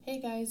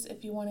guys,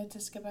 if you wanted to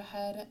skip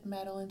ahead,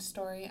 Madeline's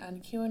story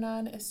on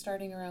QAnon is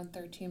starting around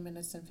 13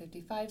 minutes and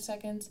 55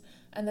 seconds,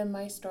 and then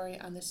my story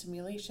on the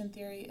simulation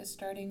theory is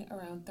starting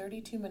around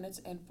 32 minutes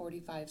and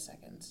 45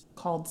 seconds.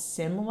 Called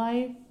Sim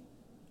Life.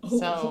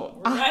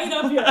 So right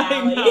up your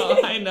alley.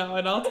 I know,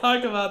 and I'll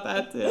talk about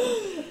that too.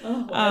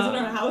 Why isn't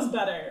our house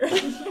better?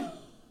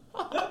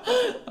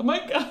 Oh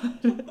my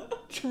god.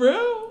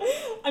 True.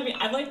 I mean,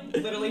 I've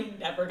literally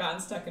never gotten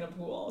stuck in a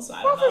pool, so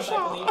I don't know if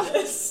I believe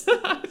this.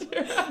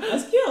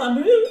 Let's kill a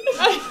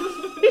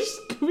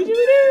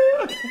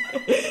Scooby-Doo.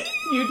 Okay.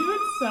 You do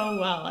it so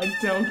well. I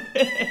don't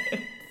get it.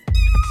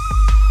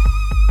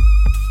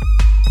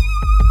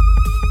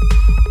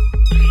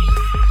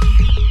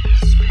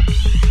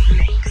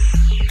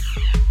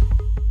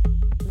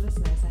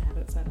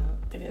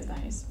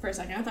 For a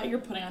second, I thought you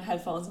were putting on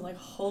headphones and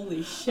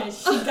holy shit,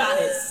 she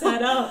got it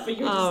set up, but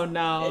you're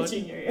just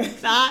itching your ear.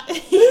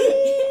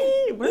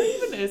 Where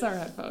even is our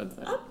headphones?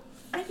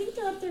 I think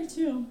they're up there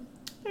too.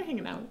 They're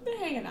hanging out.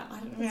 I don't know.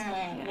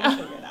 We'll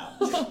figure it out.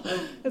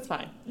 It's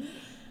fine.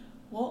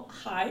 Well,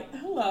 hi,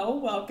 hello,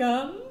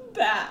 welcome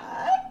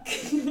back.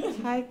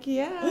 Heck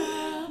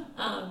yeah.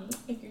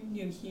 If you're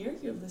new here,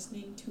 you're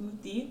listening to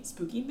the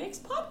Spooky Mix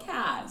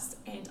podcast,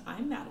 and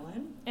I'm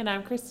Madeline. And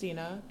I'm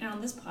Christina. And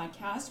on this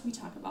podcast, we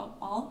talk about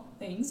all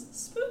things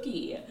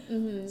spooky.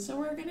 Mm-hmm. So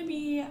we're going to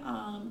be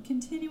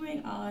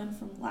continuing on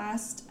from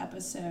last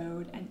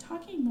episode and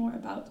talking more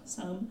about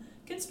some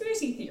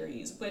conspiracy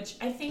theories, which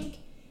I think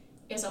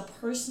is a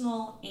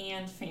personal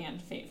and fan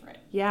favorite.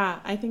 Yeah,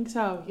 I think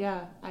so.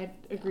 Yeah, I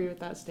agree with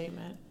that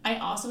statement. I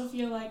also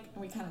feel like,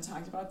 and we kind of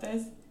talked about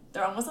this,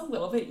 they're almost a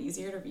little bit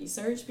easier to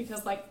research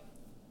because,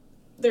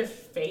 they're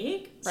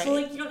fake. Right. So,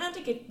 you don't have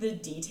to get the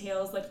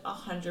details,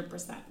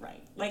 100%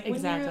 right. When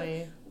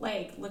exactly.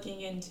 you're,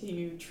 looking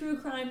into true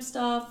crime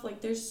stuff,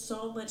 there's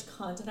so much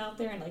content out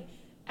there and,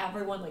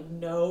 everyone,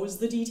 knows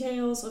the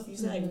details. So if you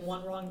say,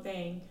 one wrong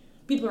thing,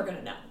 people are going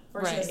to know.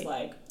 Versus,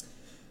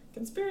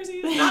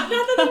 conspiracies. Not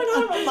that they're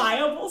not a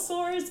reliable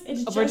source.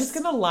 We're just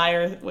going to lie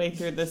our way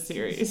through this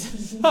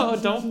series. So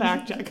don't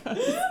fact check us.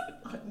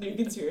 New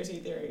conspiracy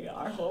theory.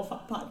 Our whole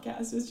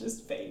podcast is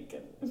just fake.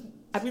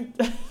 I mean,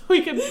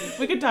 we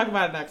could talk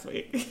about it next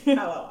week.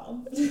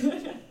 LOL.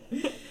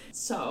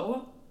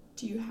 So,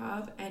 do you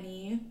have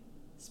any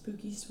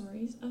spooky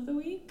stories of the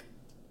week?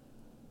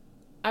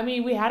 I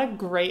mean, we had a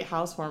great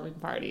housewarming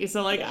party,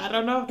 so I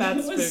don't know if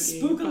that's spooky. It was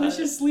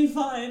spookaliciously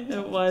fun.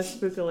 It was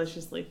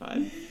spookaliciously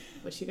fun.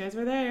 Wish you guys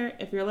were there.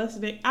 If you're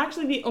listening,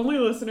 actually, the only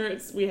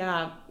listeners we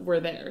have were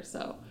there,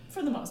 so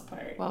for the most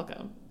part,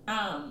 welcome.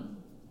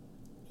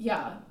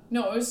 Yeah,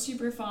 no, it was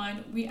super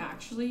fun. We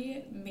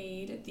actually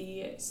made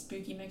the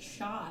Spooky Mix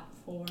shot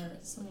for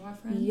some of our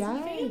friends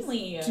and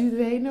family. Do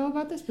they know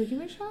about the Spooky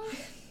Mix shot?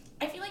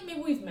 I feel like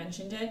maybe we've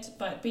mentioned it,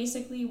 but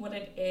basically what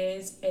it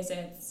is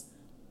it's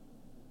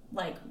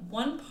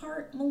 1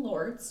 part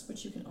Malort's,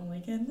 which you can only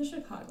get in the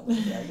Chicago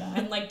area.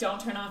 And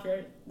don't turn off the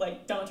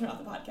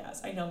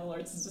podcast. I know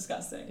Malort's is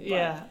disgusting. But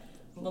yeah.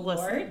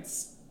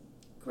 Malort's,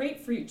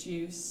 grapefruit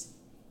juice,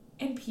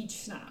 and peach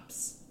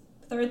schnapps.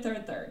 Third.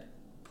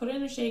 Put it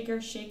in a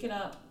shaker, shake it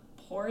up,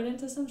 pour it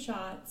into some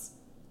shots.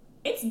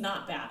 It's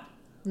not bad.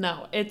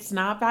 No, it's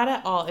not bad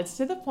at all. It's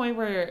to the point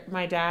where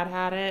my dad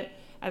had it,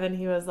 and then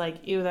he was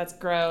like, ew, that's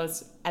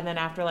gross. And then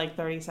after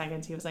 30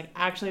 seconds, he was like,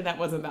 actually, that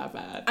wasn't that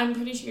bad. I'm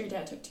pretty sure your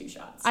dad took 2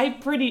 shots.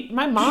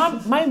 My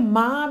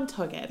mom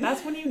took it.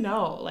 That's when you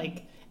know.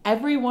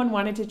 Everyone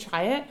wanted to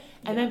try it.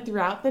 And then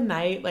throughout the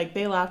night,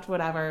 they left,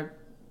 whatever.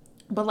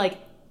 But,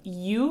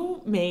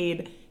 you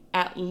made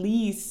at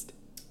least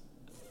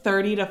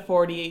 30 to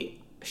 40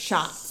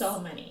 shots. So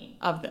many.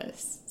 Of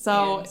this.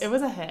 So it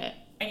was a hit.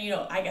 And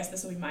I guess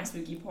this will be my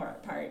spooky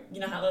part. You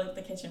know how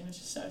the kitchen was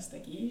just so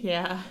sticky?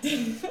 Yeah.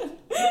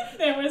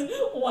 There was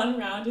one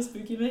round of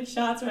Spooky Mix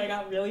shots where I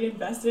got really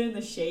invested in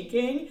the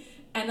shaking,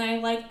 and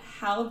I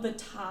held the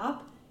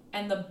top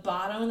and the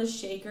bottom of the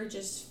shaker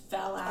just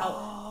fell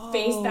out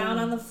face down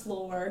on the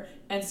floor,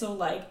 and so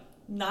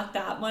not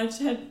that much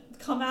had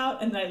come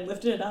out, and then I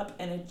lifted it up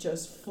and it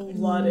just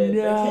flooded the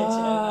kitchen. I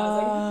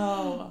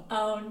was like,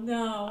 oh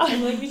no.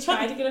 And we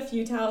tried to get a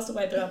few towels to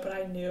wipe it up, but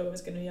I knew it was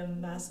going to be a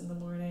mess in the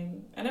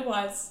morning, and it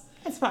was.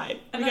 It's fine.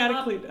 We got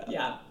it cleaned up.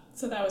 Yeah,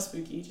 so that was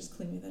spooky, just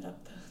cleaning that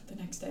up the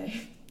next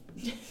day.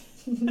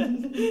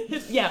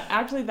 Yeah,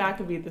 actually that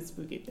could be the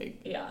spooky thing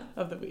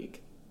of the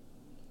week.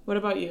 What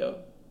about you?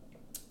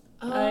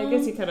 I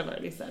guess you kind of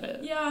already said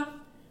it. Yeah,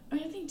 I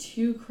mean, nothing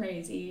too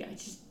crazy.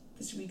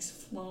 This week's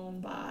flown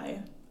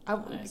by.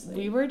 Honestly.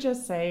 We were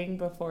just saying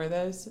before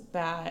this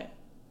that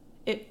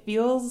it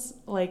feels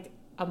like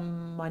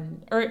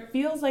it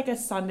feels like a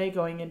Sunday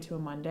going into a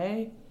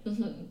Monday,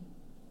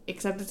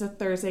 except it's a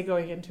Thursday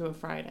going into a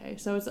Friday.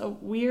 So it's a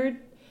weird.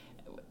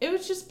 It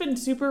was just been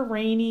super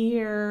rainy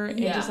here and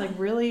just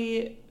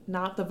really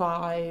not the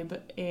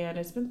vibe, and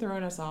it's been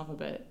throwing us off a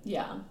bit.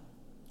 Yeah,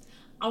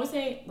 I would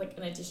say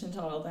in addition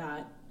to all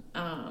that,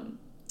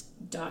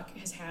 Duck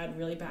has had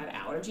really bad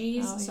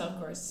allergies, so of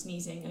course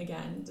sneezing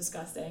again,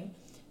 disgusting.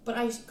 But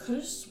I could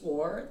have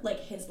swore, like,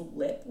 his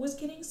lip was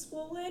getting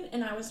swollen,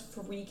 and I was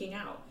freaking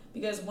out.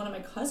 Because one of my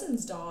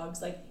cousin's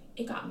dogs, like,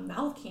 it got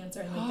mouth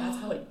cancer, and, like, that's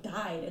how it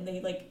died. And they,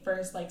 like,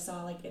 first, like,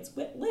 saw, like, its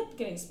lip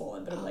getting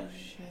swollen, but it was, like,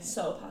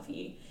 so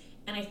puffy.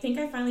 And I think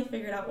I finally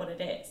figured out what it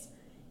is.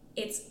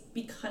 It's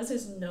because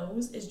his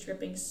nose is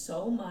dripping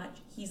so much,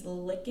 he's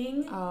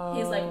licking his,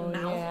 like,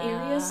 mouth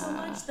area so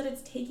much that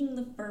it's taking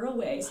the fur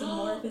away, so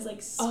more of his,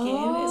 like, skin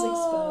is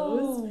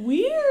exposed.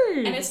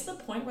 Weird. And it's to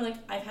the point where, like,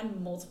 I've had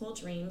multiple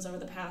dreams over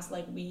the past,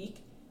 like,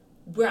 week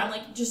where I'm,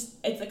 like, just,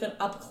 it's, like, an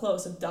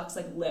up-close of Duck's,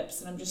 like, lips,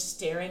 and I'm just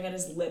staring at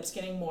his lips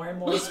getting more and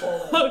more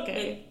swollen.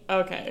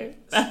 Okay.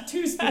 That's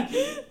too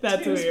spooky.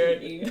 That's too weird.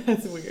 Spooky.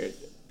 That's weird.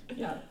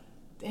 Yeah.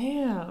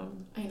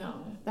 Damn. I know.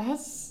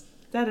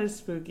 That is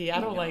spooky. I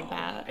don't like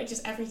that.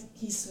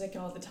 He's sick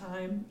all the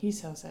time.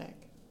 He's so sick.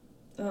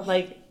 Ugh.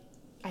 Like,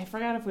 I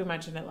forgot if we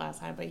mentioned it last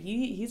time, but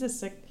he's a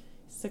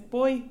sick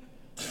boy.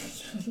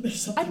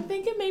 I'm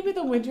thinking maybe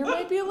the winter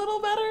might be a little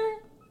better.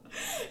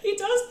 He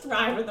does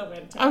thrive in the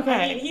winter.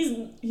 Okay. I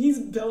mean, he's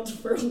built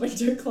for a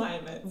winter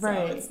climate, so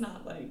right. it's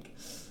not like...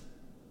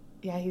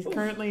 Yeah, he's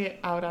currently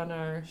out on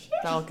our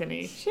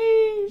balcony.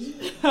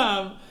 Sheesh.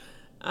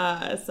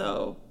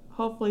 So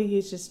hopefully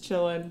he's just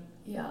chilling.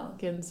 Yeah.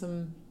 Getting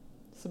some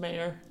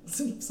air.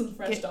 Some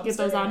fresh dumpster Get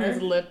those on air.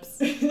 his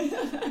lips.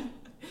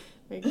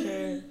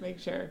 Make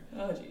sure.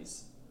 Oh,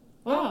 jeez.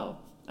 Wow.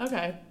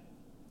 Okay.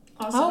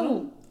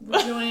 Also,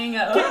 we're doing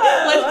a...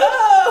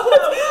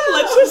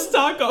 Let's just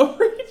talk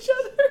over each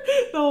other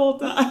the whole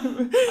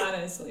time.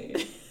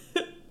 Honestly.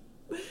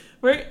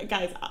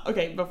 Guys,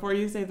 okay, before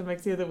you say the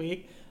Mixie of the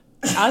Week,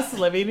 us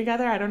living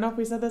together, I don't know if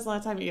we said this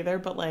last time either,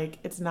 but, like,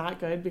 it's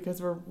not good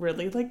because we're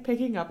really, like,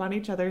 picking up on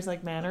each other's,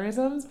 like,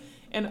 mannerisms.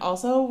 And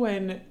also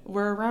when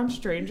we're around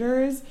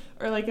strangers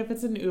or, like, if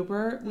it's an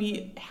Uber,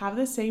 we have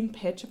the same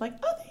pitch of, like,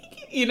 oh,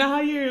 thank you. You know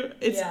how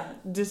it's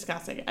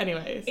disgusting.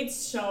 Anyways. It's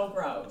so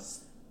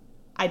gross.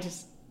 I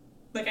just...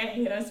 Like, I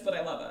hate us, but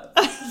I love it.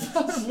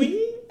 Are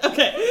we?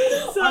 Okay.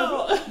 So...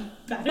 Are we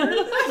better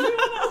than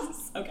everyone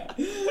else? Okay.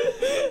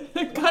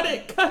 Cut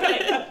it.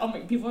 Oh my,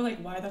 people are like,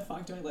 why the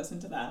fuck do I listen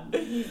to them?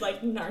 These,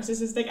 like,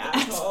 narcissistic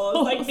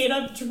assholes. Like, made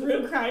up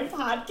true crime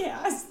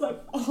podcasts. Like,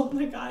 oh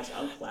my gosh,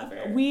 how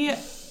clever.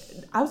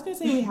 I was going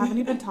to say we haven't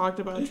even talked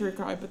about true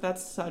crime, but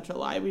that's such a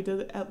lie. We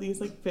did at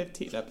least, like,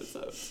 15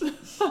 episodes.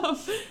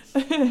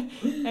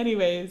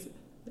 Anyways,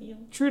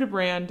 true to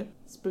brand,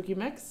 Spooky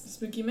Mix.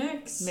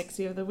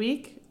 Mixie of the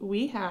Week.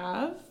 We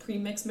have...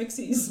 Pre-mix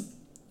mixies.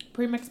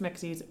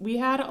 We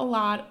had a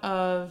lot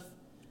of...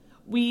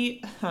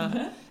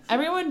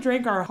 Everyone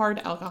drank our hard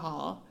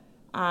alcohol.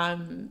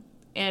 And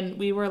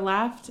we were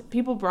left...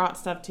 People brought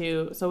stuff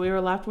too, so we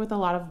were left with a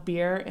lot of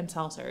beer and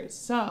seltzers.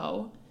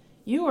 So...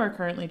 You are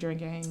currently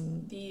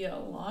drinking... The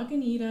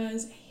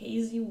Lagunitas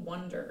Hazy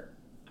Wonder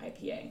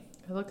IPA.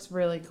 It looks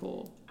really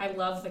cool. I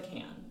love the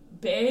can.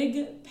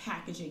 Big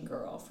packaging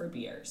girl for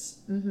beers.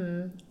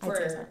 Mm-hmm. I'd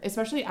say so.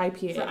 Especially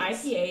IPAs. For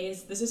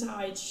IPAs, this is how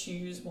I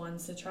choose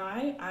ones to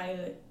try.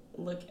 I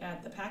look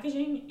at the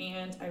packaging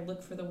and I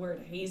look for the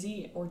word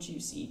hazy or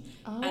juicy.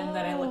 Oh. And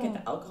then I look at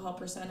the alcohol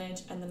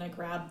percentage and then I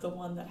grab the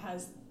one that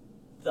has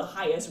the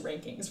highest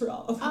rankings for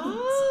all of them.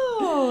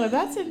 Oh,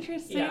 that's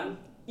interesting. Yeah.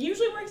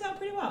 Usually works out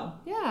pretty well.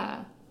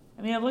 Yeah.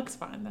 I mean, it looks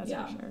fun, that's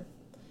for sure.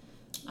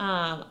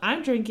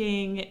 I'm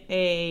drinking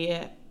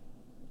a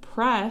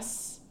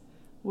press,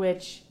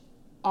 which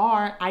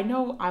I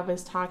know I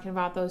was talking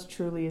about those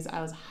Trulies.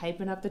 I was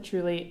hyping up the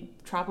Truly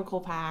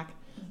tropical pack,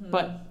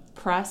 but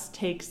press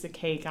takes the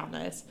cake on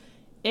this.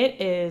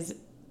 It is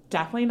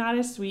definitely not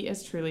as sweet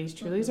as Trulies.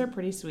 Trulies are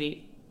pretty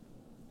sweet.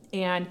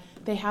 And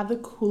they have the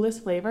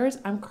coolest flavors.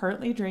 I'm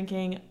currently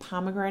drinking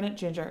pomegranate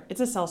ginger. It's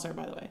a seltzer,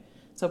 by the way.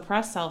 So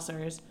pressed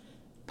seltzers,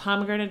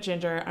 pomegranate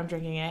ginger, I'm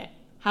drinking it.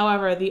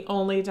 However, the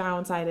only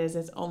downside is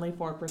it's only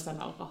 4%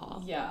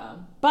 alcohol. Yeah.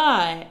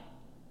 But,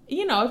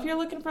 you know, if you're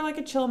looking for like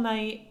a chill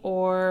night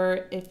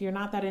or if you're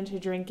not that into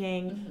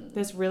drinking,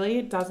 this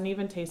really doesn't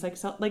even taste like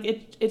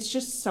it's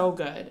just so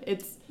good.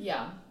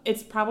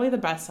 It's probably the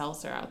best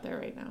seltzer out there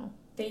right now.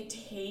 They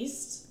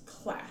taste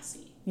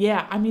classy.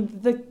 Yeah, I mean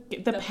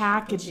the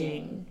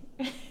packaging.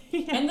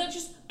 Yeah. And they're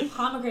just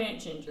pomegranate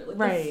ginger.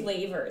 Like the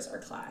flavors are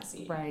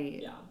classy. Right.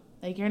 Yeah.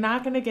 Like, you're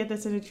not going to get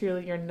this in a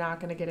Truly. You're not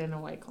going to get it in a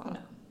White Claw.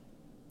 No.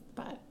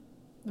 But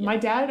my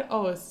dad,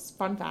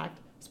 fun fact,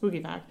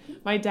 spooky fact.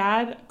 My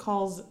dad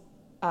calls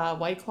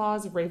White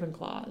Claws Raven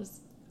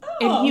Claws.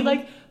 Oh.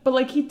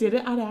 And he did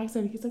it on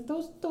accident. He's like,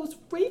 those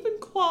Raven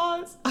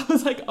Claws. I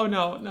was like, oh,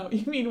 no,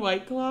 you mean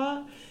White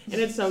Claw? And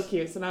it's so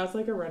cute. So now it's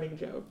like a running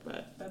joke.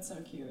 But that's so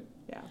cute.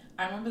 Yeah.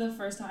 I remember the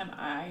first time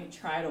I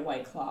tried a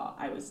White Claw,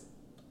 I was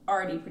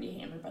already pretty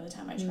hammered by the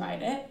time I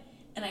tried it.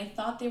 And I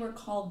thought they were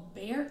called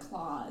bear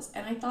claws.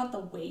 And I thought the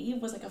wave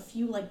was like a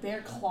few like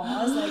bear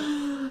claws.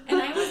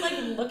 And I was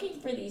like looking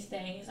for these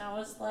things. I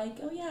was like,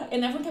 oh yeah.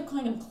 And everyone kept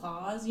calling them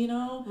claws, you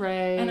know?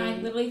 Right. And I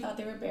literally thought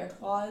they were bear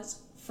claws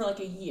for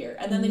like a year.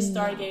 And then they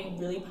started getting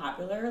really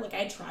popular. Like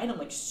I tried them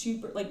like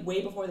super, like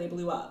way before they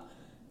blew up.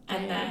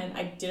 And then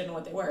I didn't know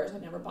what they were, so I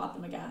never bought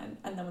them again.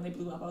 And then when they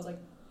blew up, I was like,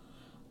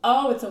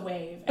 Oh, it's a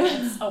wave,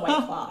 and it's a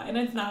White Claw, and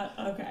it's not,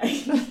 okay.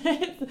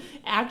 It's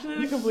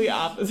actually the complete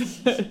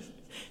opposite.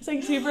 It's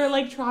like super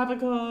like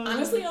tropical.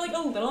 Honestly, like a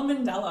little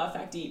Mandela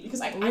effect-y,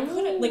 because I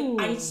couldn't,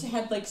 like, I just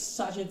had like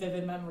such a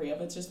vivid memory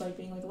of it just like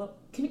being like a little,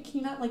 can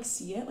you not like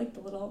see it, like the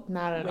little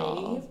Not at wave?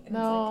 all. And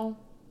No.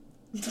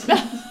 it's like,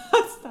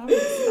 Stop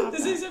this that.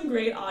 is some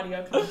great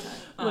audio content.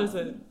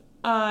 Listen.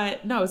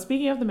 No,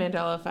 speaking of the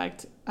Mandela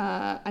effect,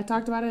 I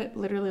talked about it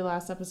literally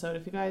last episode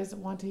if you guys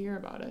want to hear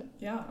about it.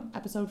 Yeah.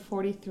 Episode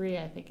 43,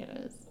 I think it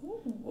is.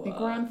 Ooh. I think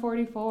we're on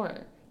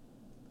 44.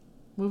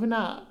 Moving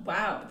up.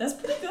 Wow, that's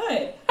pretty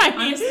good.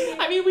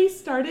 I mean, we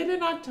started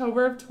in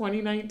October of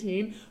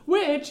 2019,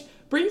 which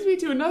brings me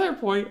to another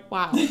point.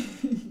 Wow.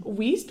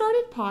 We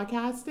started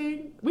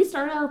podcasting. We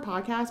started our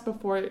podcast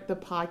before the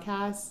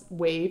podcast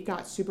wave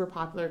got super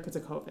popular because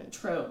of COVID.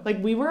 True.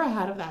 Like, we were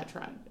ahead of that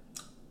trend.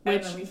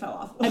 And then we fell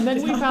off. And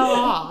then we fell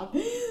off.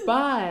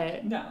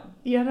 But, No.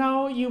 you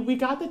know, we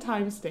got the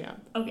timestamp.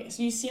 Okay,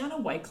 so you see on a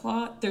White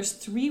Claw, there's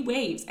 3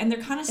 waves, and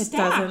they're kind of It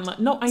stacked. doesn't look...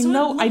 No, I So it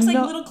know. looks like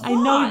little I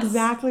know claws.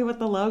 exactly what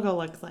the logo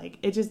looks like.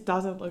 It just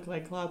doesn't look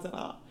like claws at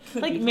all.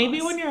 Could Like, be maybe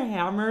claws. when you're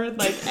hammered,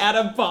 like, at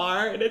a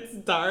bar and it's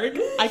dark,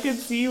 I could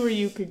see where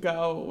you could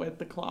go with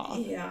the claw.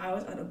 Yeah, I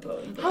was on a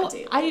boat in How... broad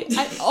daylight.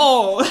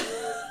 Oh.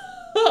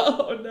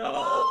 Oh,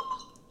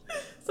 no.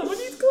 Someone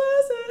needs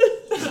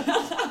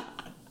glasses.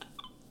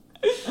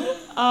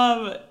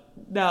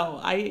 No,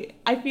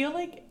 I feel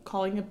like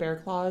calling it bear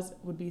claws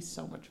would be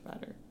so much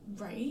better.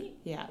 Right?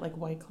 Yeah, like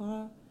White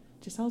Claw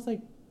just sounds like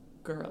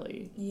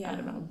girly. Yeah. I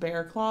don't know.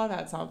 Bear Claw,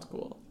 that sounds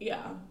cool.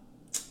 Yeah.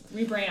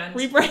 Rebrand.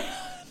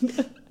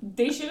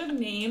 They should have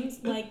named,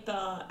 like,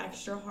 the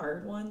extra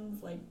hard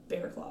ones, like,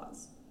 Bear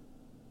Claws.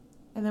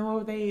 And then what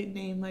would they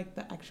name like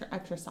the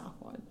extra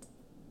soft ones?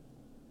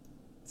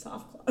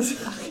 Soft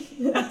Claws.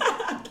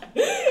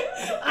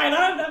 I don't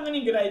have that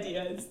many good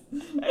ideas.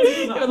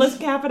 Let's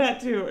cap it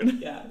at 2.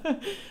 Yeah.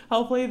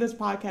 Hopefully this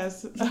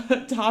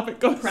podcast topic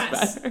goes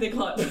Press. better. They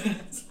call it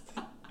press.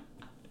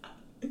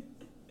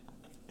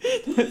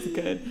 That's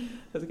good.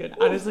 That's good.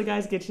 Honestly,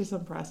 guys, get you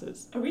some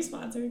presses. Are we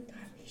sponsored? God,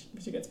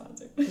 we should get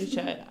sponsored. We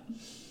should.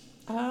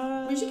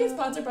 We should get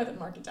sponsored by the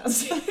market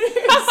downstairs.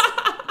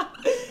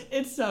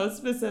 It's so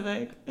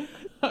specific.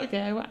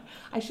 Okay,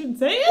 I shouldn't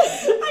say it.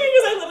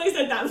 I literally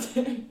said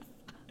downstairs.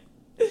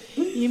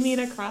 You mean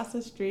across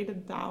the street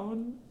and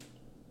down?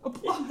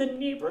 In the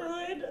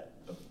neighborhood.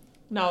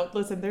 No,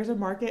 listen, there's a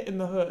market in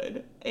the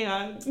hood.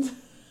 And,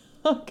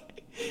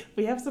 okay,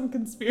 we have some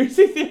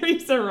conspiracy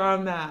theories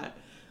around that.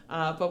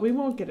 But we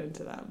won't get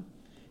into them.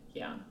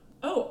 Yeah.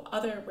 Oh,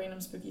 other random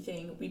spooky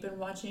thing. We've been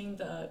watching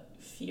the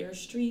Fear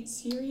Street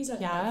series on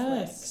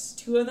Netflix.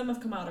 2 of them have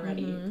come out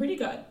already. Mm-hmm. Pretty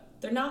good.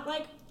 They're not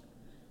like...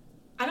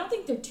 I don't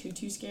think they're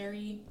too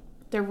scary.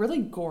 They're really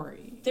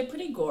gory. They're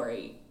pretty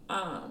gory.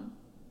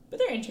 But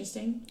they're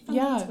interesting. Fun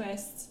Yeah. little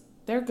twists.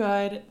 They're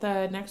good.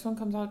 The next one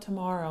comes out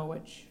tomorrow,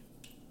 which...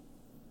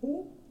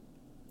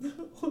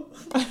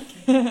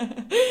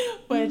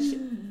 which,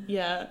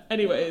 yeah,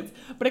 anyways.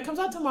 But it comes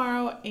out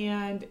tomorrow,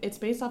 and it's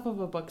based off of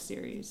a book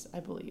series, I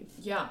believe.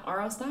 Yeah,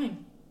 R.L.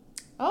 Stein.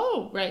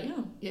 Oh, right.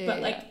 Yeah. But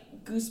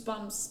like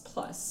Goosebumps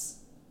plus.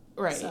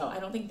 Right. So I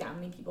don't think that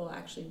many people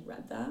actually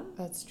read them.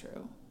 That's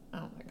true. I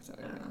don't think so.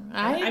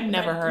 I've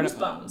never read heard of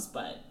Goosebumps,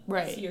 but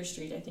Right. Fear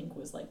Street I think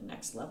was like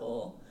next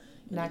level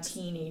in Next-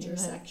 the teenager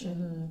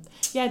section.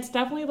 Yeah, it's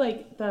definitely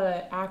like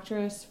the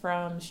actress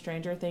from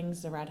Stranger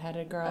Things, the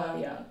redheaded girl. Oh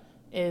yeah.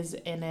 Is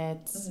in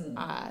it.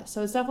 Mhm.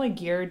 So it's definitely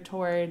geared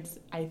towards,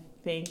 I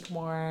think,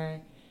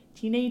 more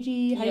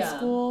teenagey, high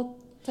school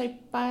type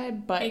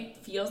vibe. But It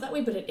feels that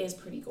way, but it is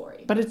pretty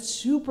gory. But it's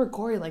super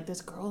gory. Like,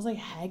 this girl's, like,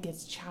 head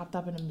gets chopped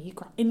up in a meat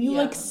grinder. And you,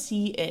 like,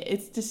 see it.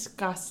 It's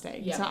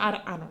disgusting. Yeah. So, I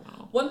don't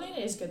know. One thing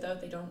that is good, though,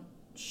 they don't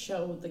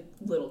show the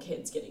little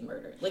kids getting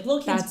murdered. Like,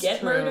 little kids That's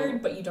get true.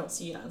 murdered, but you don't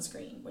see it on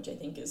screen, which I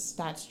think is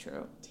That's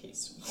true.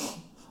 tasteful.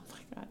 Oh, my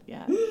God.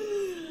 Yeah.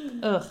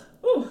 Ugh.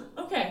 Ooh,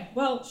 okay.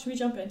 Well, should we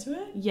jump into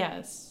it?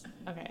 Yes.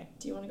 Okay.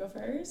 Do you want to go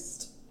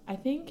first? I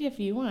think if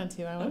you want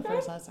to. I went Okay.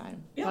 first last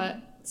time.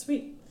 Yeah.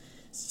 Sweet.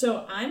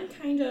 So I'm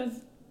kind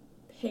of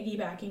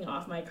piggybacking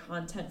off my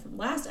content from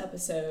last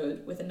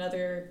episode with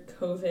another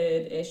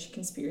COVID-ish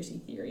conspiracy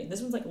theory. And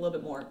this one's like a little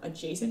bit more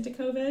adjacent to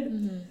COVID.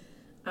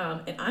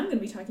 And I'm going to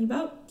be talking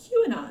about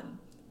QAnon.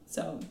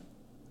 So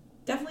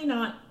definitely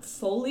not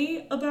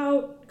fully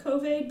about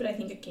COVID, but I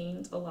think it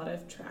gained a lot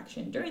of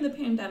traction during the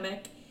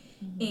pandemic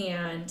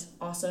and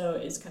also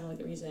is kind of like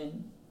the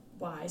reason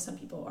why some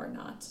people are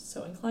not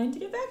so inclined to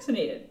get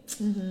vaccinated.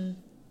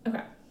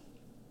 Okay.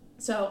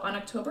 So on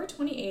October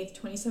 28th,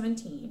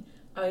 2017,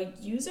 a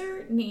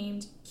user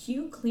named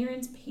Q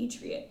Clearance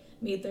Patriot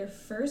made their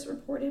first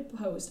reported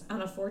post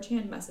on a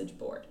 4chan message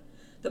board.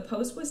 The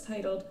post was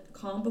titled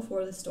Calm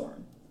Before the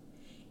Storm.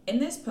 In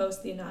this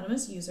post, the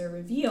anonymous user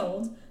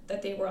revealed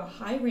that they were a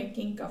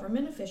high-ranking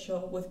government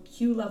official with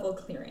Q-level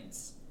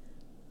clearance,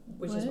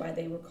 which is why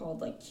they were called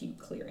like Q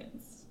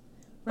Clearance.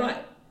 Right.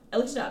 But I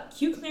looked it up.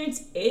 Q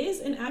Clearance is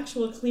an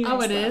actual clearance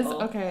Oh, it is?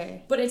 level,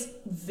 Okay. but it's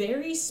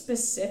very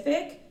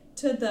specific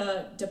to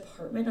the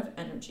Department of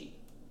Energy.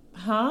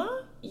 Huh?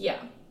 Yeah.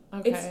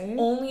 Okay. It's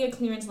only a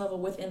clearance level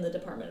within the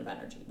Department of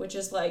Energy, which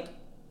is like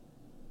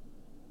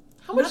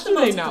how much not do the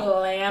they most know?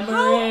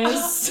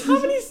 glamorous.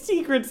 How many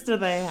secrets do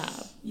they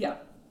have? Yeah.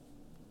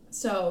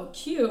 So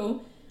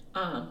Q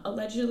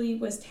allegedly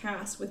was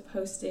tasked with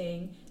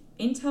posting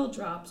intel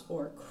drops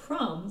or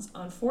crumbs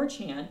on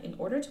 4chan in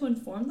order to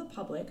inform the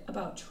public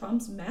about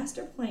Trump's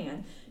master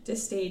plan to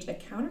stage a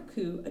counter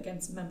coup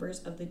against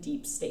members of the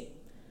deep state.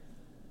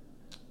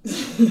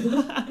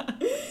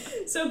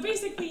 So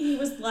basically he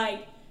was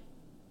like,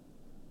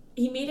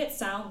 he made it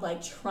sound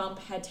like Trump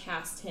had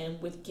tasked him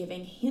with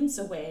giving hints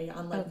away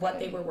on like what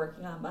they were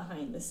working on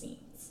behind the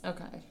scenes.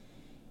 Okay.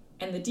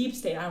 And the deep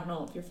state, I don't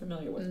know if you're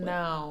familiar with.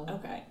 No.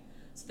 Okay.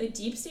 So the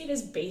deep state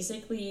is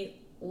basically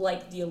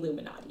like the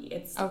Illuminati.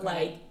 It's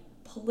like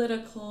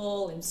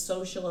political and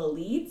social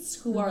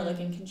elites who are like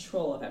in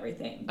control of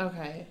everything.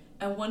 Okay.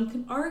 And one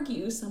can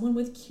argue someone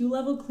with Q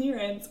level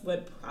clearance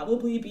would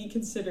probably be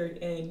considered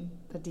in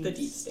the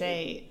deep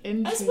state.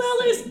 As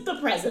well as the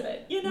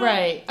president, you know?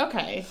 Right.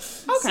 Okay.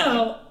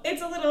 So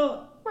it's a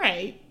little...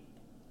 Right.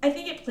 I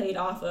think it played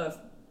off of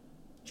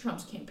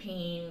Trump's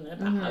campaign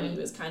about how he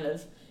was kind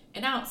of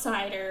an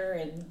outsider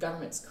and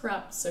government's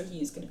corrupt, so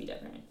he's going to be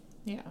different.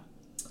 Yeah.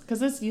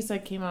 Because this, you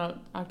said, came out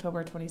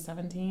October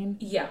 2017?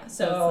 Yeah.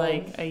 So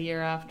it's like a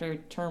year after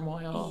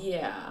turmoil.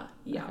 Yeah.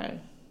 Yeah. Okay.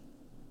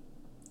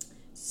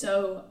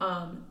 So,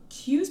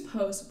 Q's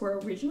posts were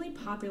originally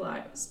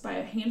popularized by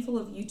a handful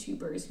of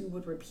YouTubers who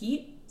would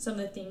repeat some of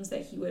the things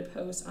that he would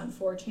post on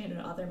 4chan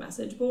and other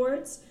message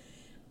boards.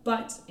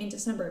 But in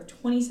December of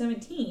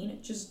 2017,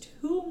 just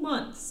 2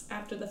 months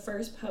after the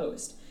first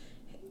post,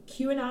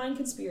 QAnon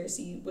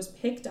Conspiracy was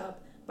picked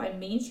up by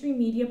mainstream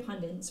media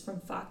pundits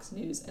from Fox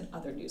News and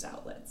other news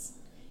outlets.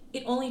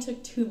 It only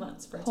took 2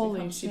 months for it to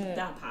become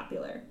that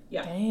popular.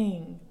 Yeah.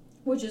 Dang.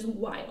 Which is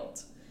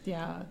wild.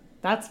 Yeah,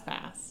 that's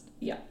fast.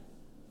 Yeah.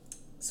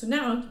 So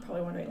now you're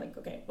probably wondering, like,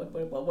 okay, what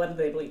do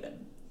they believe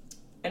in?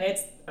 And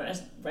it's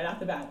right off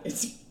the bat,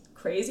 it's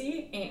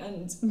crazy.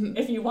 And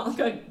if you want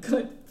a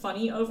good,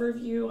 funny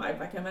overview, I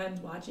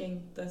recommend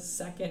watching the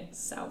second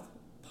South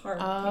Park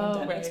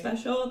pandemic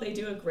special. They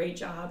do a great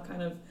job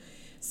kind of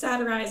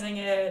satirizing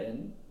it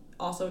and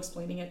also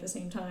explaining it at the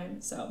same time.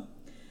 So,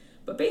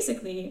 but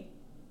basically,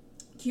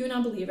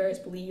 QAnon believers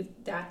believe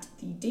that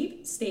the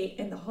deep state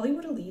and the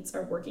Hollywood elites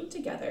are working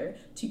together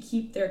to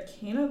keep their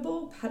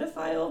cannibal,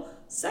 pedophile,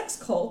 sex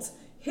cult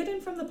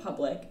hidden from the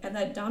public, and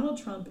that Donald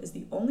Trump is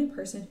the only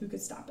person who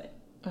could stop it.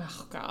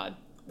 Oh, God.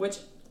 Which,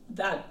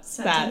 that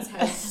sentence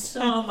has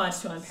so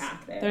much to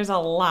unpack there. There's a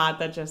lot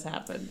that just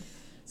happened.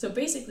 So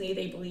basically,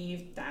 they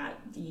believe that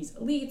these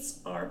elites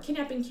are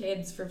kidnapping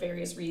kids for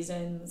various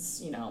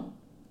reasons, you know,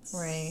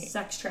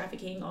 sex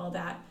trafficking, all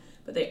that.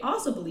 But they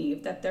also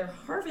believe that they're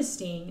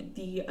harvesting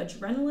the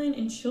adrenaline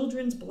in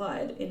children's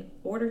blood in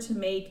order to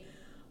make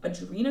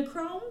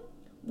adrenochrome,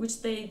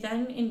 which they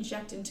then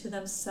inject into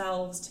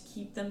themselves to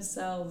keep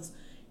themselves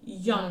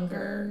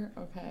younger.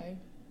 Okay.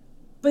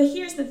 But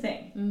here's the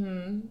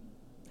thing.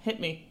 Hit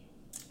me.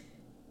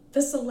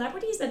 The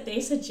celebrities that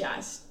they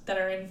suggest that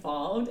are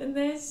involved in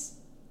this,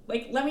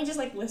 like, let me just,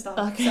 like, list off.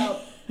 Okay.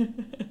 So,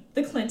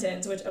 the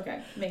Clintons, which,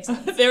 okay, makes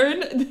sense. They're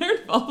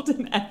involved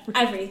in everything.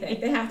 Everything.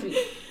 They have to be.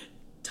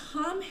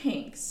 Tom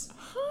Hanks,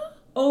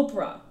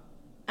 Oprah,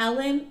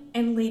 Ellen,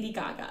 and Lady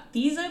Gaga.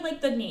 These are like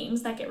the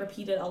names that get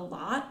repeated a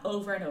lot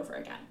over and over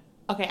again.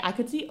 Okay, I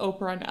could see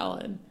Oprah and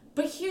Ellen.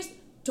 But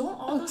don't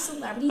all those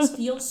celebrities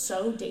feel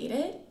so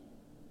dated?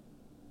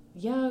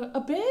 Yeah, a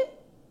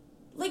bit.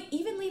 Like,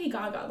 even Lady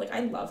Gaga, like,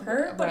 I love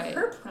her, but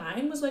her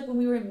prime was like when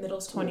we were in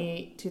middle school.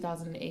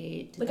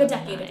 2008, like a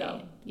decade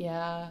ago.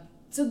 Yeah.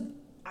 So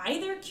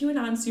either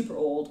QAnon's super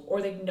old,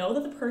 or they know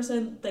that the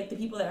person, like, the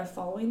people that are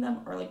following them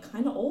are, like,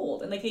 kind of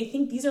old. And, like, they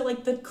think these are,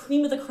 like, the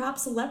cream of the crop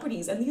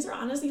celebrities. And these are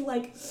honestly,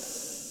 like,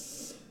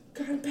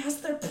 gone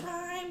past their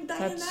prime,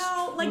 dying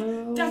out. Like,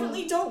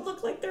 definitely don't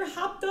look like they're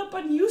hopped up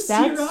on youth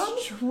serum.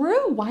 That's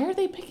true. Why are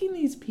they picking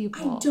these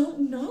people? I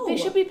don't know. They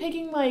should be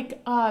picking,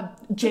 like,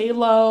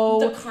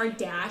 J-Lo. The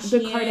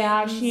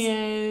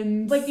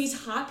Kardashians. Like,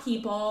 these hot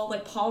people,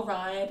 like Paul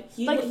Rudd.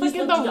 Like,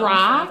 freaking The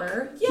Rock.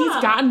 Yeah.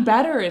 He's gotten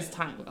better as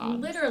time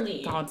gone.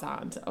 Literally. God's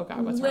on. Oh,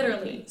 God, what's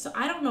Literally. So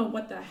I don't know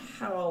what the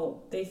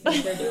hell they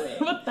think they're doing.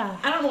 What the hell?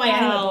 I don't know why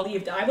anyone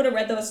believed it. I would have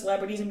read those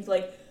celebrities and be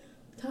like,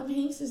 Tom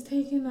Hanks is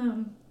taking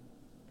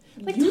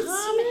like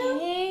Tom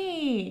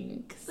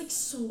Hanks. Like,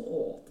 so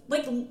old.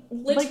 Like,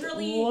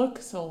 literally. Like,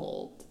 looks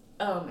old.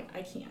 Oh, my,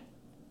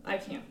 I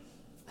can't.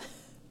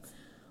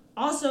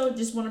 Also,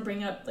 just want to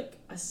bring up, like,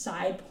 a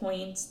side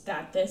point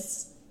that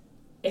this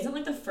isn't,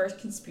 like, the first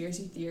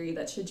conspiracy theory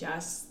that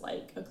suggests,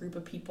 like, a group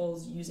of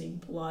people's using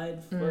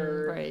blood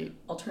for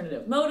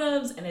alternative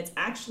motives, and it's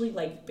actually,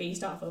 like,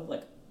 based off of,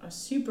 like, a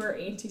super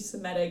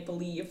anti-Semitic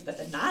belief that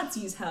the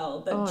Nazis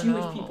held that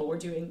Jewish people were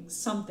doing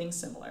something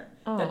similar,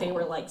 that they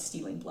were, like,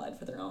 stealing blood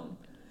for their own.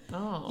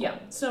 Yeah,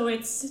 so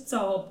it's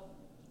all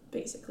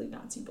basically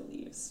Nazi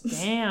beliefs.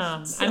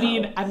 Damn. So, I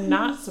mean, I'm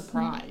not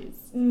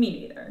surprised. Me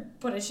neither,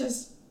 but it's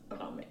just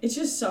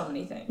so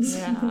many things.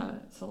 Yeah,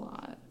 it's a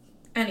lot.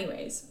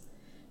 Anyways,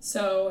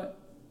 So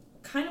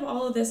kind of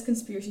all of this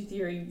conspiracy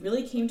theory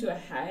really came to a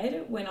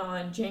head when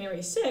on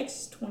January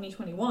 6,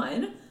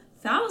 2021,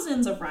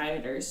 thousands of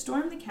rioters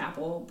stormed the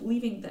Capitol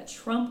believing that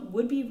Trump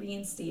would be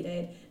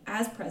reinstated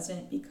as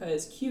president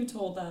because Q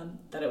told them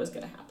that it was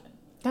going to happen.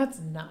 That's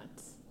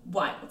nuts.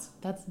 Wild.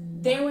 That's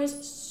nuts. There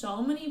was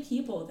so many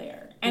people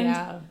there.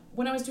 And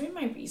when I was doing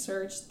my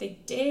research, they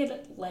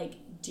did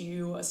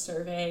do a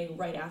survey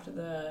right after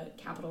the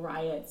Capitol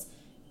riots,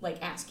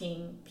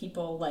 asking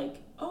people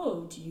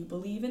oh, do you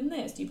believe in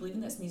this? Do you believe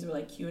in this? And these were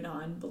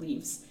QAnon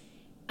beliefs.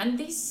 And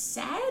they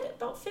said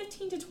about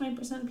 15 to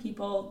 20% of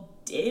people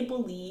did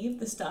believe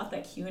the stuff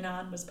that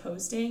QAnon was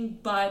posting,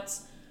 but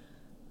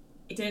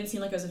it didn't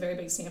seem like it was a very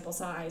big sample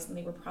size, and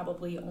they were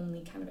probably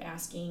only kind of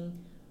asking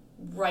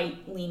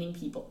right-leaning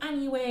people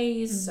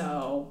anyways. Mm-hmm.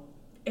 So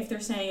if they're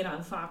saying it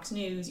on Fox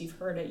News, you've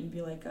heard it, you'd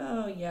be like,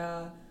 oh,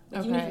 yeah.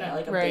 Even if you're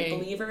not a big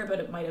believer, but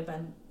it might have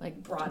been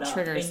brought up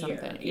in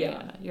something.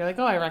 Yeah. You're like,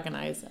 oh, I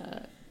recognize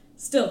that.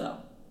 Still,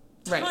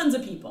 though, tons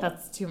of people.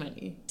 That's too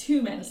many.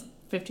 Too many.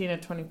 15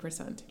 to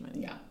 20% too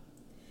many. Yeah.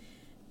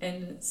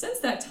 And since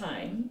that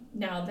time,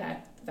 now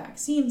that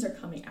vaccines are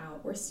coming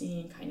out, we're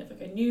seeing kind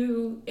of a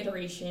new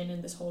iteration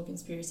in this whole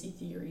conspiracy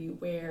theory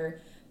where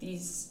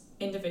these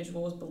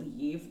individuals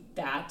believe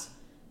that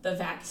the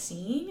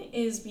vaccine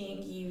is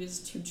being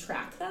used to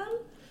track them.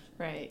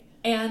 Right.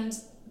 And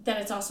that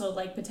it's also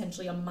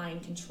potentially a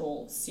mind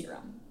control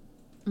serum.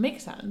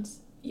 Makes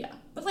sense. Yeah.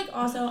 But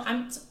also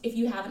if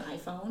you have an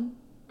iPhone,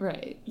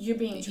 right, you're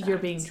being tracked. You're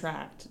being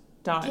tracked.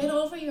 Done. Get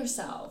over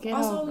yourself. Get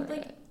also, over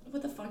it.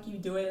 What the fuck you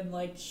doing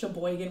in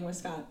Sheboygan,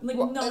 Wisconsin? No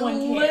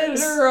one cares.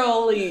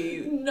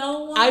 Literally.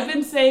 No one. I've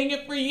been saying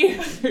it for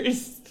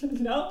years.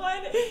 No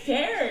one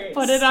cares.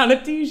 Put it on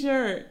a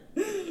t-shirt.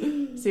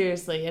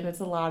 Seriously, and it's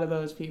a lot of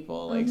those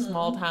people, mm-hmm.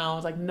 small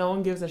towns, no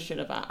one gives a shit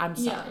about. I'm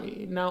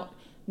sorry. Yeah.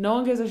 No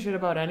one gives a shit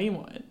about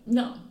anyone.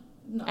 No.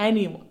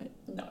 Anyone.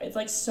 No,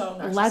 it's so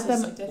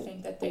narcissistic to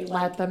think that they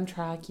let them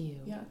track you.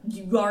 Yeah,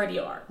 you already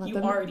are.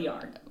 Already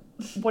are.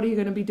 What are you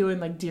gonna be doing?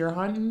 Deer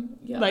hunting?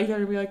 Yeah. They're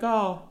gonna be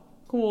oh,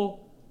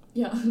 cool.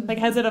 Yeah.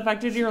 Has it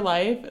affected your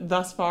life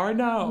thus far?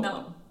 No.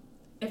 No.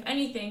 If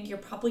anything, you're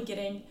probably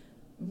getting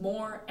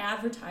more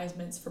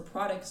advertisements for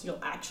products you'll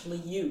actually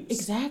use.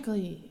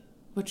 Exactly.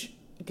 Which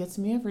gets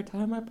me every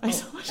time I buy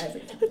so much.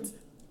 Every time.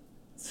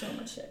 So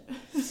much shit.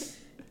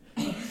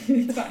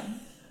 It's fine.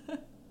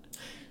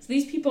 So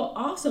these people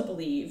also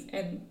believe,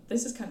 and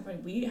this is kind of funny,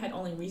 we had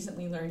only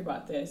recently learned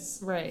about this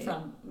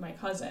from my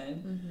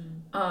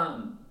cousin,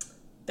 mm-hmm.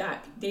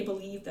 That they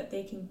believe that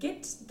they can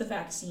get the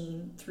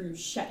vaccine through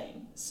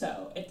shedding.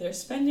 So if they're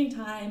spending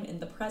time in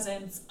the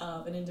presence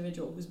of an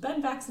individual who's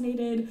been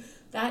vaccinated,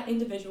 that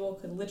individual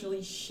could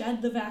literally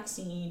shed the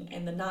vaccine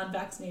and the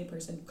non-vaccinated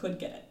person could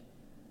get it.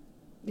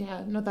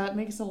 Yeah, no, that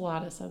makes a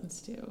lot of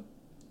sense too.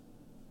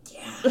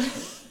 Yeah.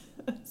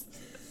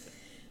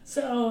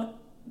 So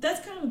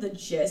that's kind of the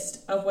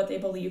gist of what they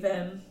believe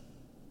in.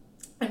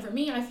 And for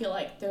me, I feel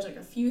like there's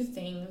a few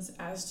things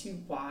as to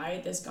why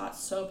this got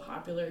so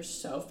popular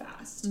so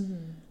fast.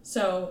 Mm-hmm.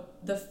 So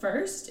the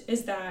first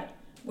is that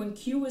when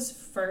Q was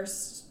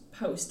first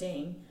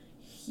posting,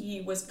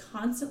 he was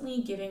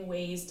constantly giving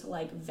ways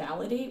to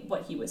validate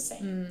what he was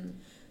saying. Mm.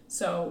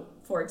 So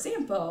for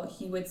example,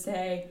 he would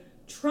say,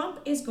 Trump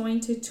is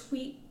going to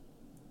tweet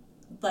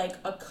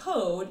a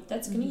code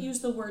that's going to use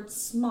the word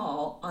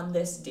small on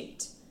this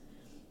date.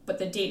 But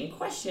the date in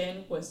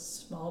question was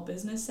Small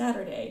Business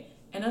Saturday.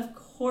 And of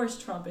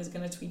course Trump is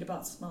going to tweet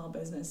about Small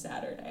Business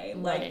Saturday.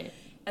 Right.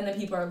 And then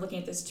people are looking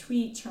at this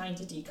tweet, trying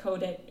to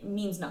decode it. It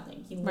means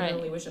nothing. He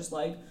literally was just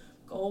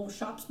go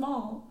shop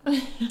small.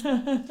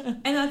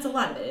 And that's a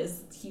lot of it,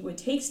 is he would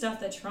take stuff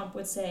that Trump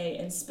would say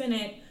and spin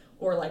it,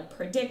 or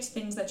predict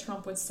things that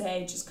Trump would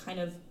say, just kind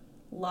of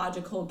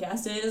logical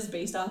guesses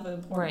based off of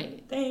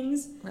important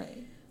things.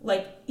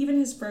 Right. Even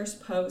his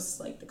first post,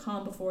 the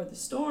calm before the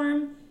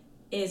storm,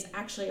 is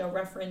actually a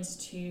reference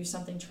to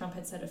something Trump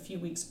had said a few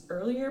weeks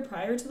earlier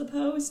prior to the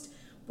post,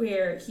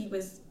 where he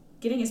was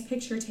getting his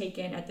picture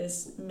taken at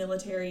this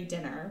military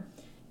dinner,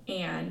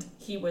 and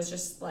he was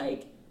just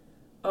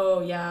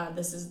oh yeah,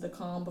 this is the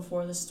calm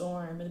before the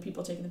storm, and the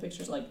people taking the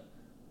pictures what?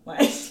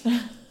 What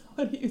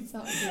are you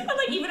talking about?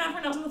 And even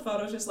everyone else in the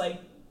photo is just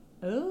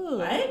oh,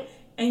 what?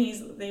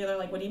 And they're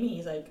what do you mean?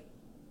 He's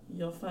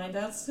you'll find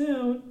out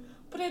soon.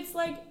 But it's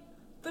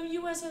the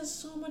U.S. has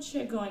so much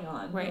shit going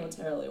on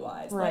militarily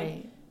wise.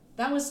 Right.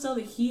 That was still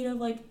the heat of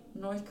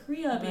North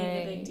Korea being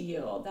a big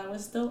deal. That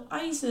was still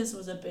ISIS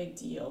was a big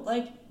deal.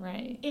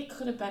 It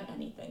could have been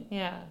anything.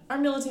 Yeah. Our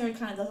military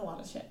kind of does a lot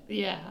of shit.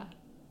 Yeah.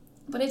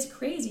 But it's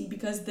crazy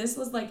because this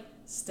was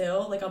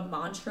still a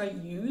mantra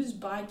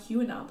used by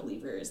QAnon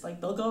believers.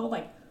 They'll go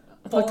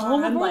full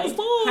on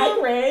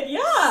hybrid.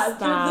 Yeah.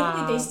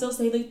 Literally, they still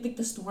say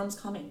the storm's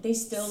coming. They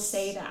still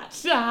say that.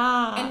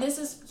 Stop. And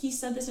he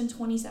said this in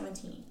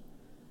 2017.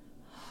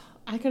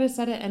 I could have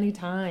said it any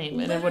time,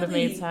 and it would have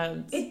made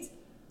sense.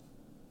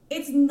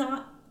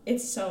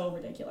 It's so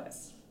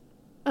ridiculous.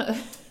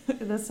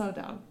 That's so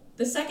dumb.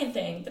 The second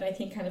thing that I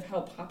think kind of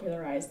helped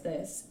popularize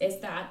this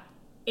is that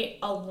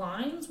it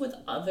aligns with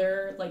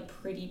other, like,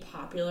 pretty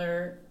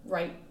popular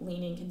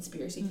right-leaning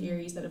conspiracy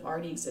theories that have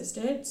already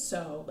existed.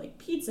 So, like,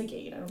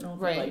 Pizzagate, I don't know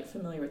if you're, like,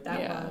 familiar with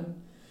that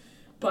one.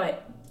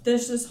 But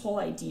there's this whole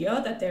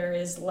idea that there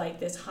is, like,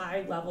 this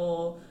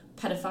high-level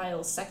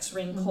pedophile sex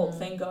ring cult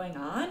thing going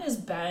on has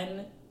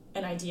been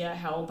an idea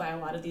held by a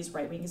lot of these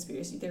right-wing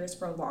conspiracy theorists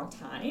for a long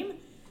time.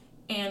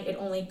 And it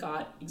only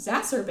got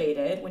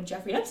exacerbated when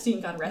Jeffrey Epstein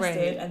got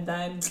arrested and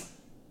then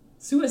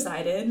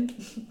suicided.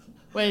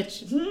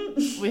 Which,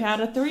 we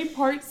had a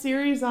 3-part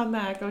series on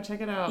that. Go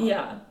check it out.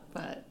 Yeah.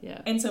 But,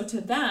 yeah. And so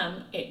to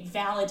them, it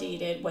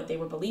validated what they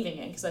were believing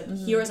in. Because, like,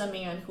 here was a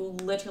man who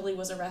literally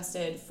was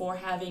arrested for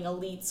having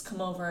elites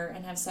come over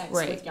and have sex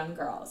with young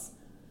girls.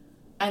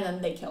 And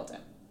then they killed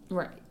him.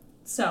 Right.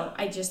 So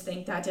I just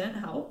think that didn't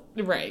help.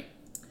 Right.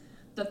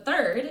 The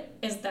third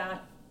is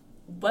that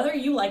whether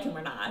you like him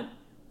or not,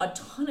 a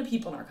ton of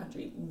people in our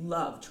country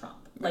love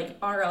Trump. Like,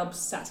 are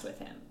obsessed with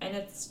him. And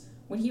it's,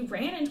 when he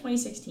ran in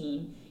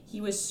 2016,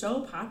 he was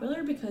so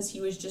popular because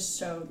he was just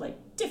so, like,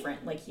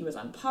 different. Like, he was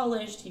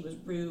unpolished, he was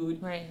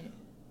rude. Right.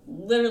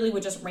 Literally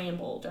would just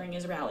ramble during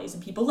his rallies,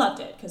 and people loved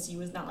it because he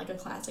was not, like, a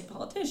classic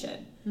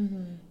politician.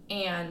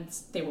 And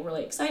they were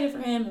really excited for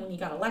him. And when he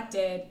got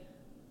elected,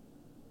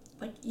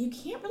 like, you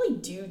can't really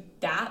do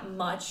that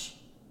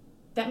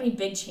many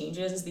big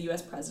changes as the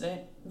U.S.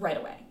 president right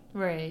away.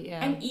 Right,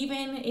 yeah. And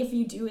even if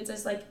you do, it's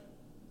just like,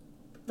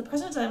 the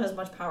president doesn't have as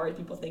much power as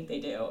people think they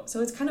do.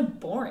 So it's kind of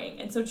boring.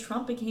 And so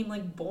Trump became,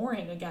 like,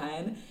 boring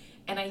again.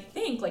 And I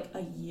think, like,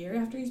 a year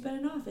after he's been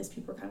in office,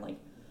 people were kind of like,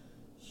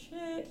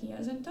 shit, he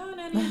hasn't done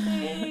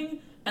anything.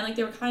 And, like,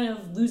 they were kind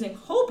of losing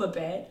hope a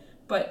bit.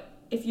 But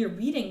if you're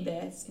reading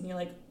this and you're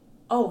like,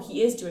 oh,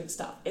 he is doing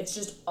stuff. It's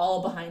just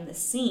all behind the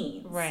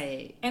scenes.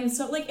 Right. And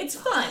so, like, it's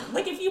fun.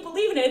 Like, if you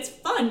believe in it, it's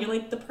fun. You're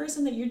like, the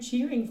person that you're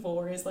cheering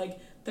for is, like,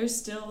 there's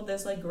still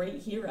this, like,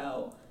 great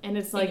hero. And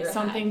it's, like,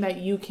 something that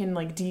you can,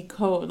 like,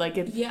 decode. Like,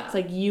 it's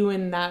like you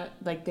and that,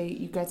 like,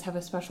 you guys have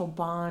a special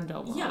bond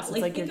almost. Yeah, it's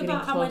like think you're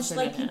about how much,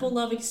 like, him. people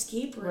love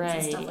escape rooms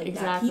and stuff like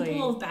that.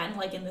 People have been,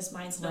 like, in this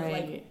mindset of,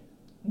 like,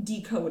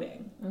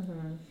 decoding.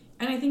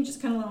 And I think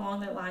just kind of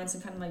along that lines,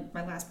 and kind of like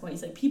my last point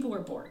is, like, people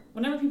were bored.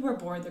 Whenever people are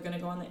bored, they're going to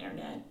go on the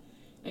internet.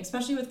 And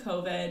especially with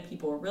COVID,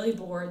 people were really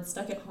bored,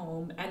 stuck at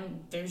home,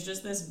 and there's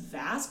just this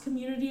vast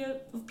community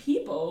of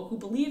people who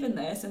believe in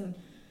this. And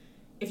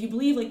if you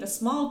believe, like, the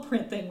small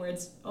print thing where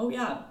it's, oh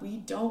yeah, we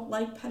don't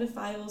like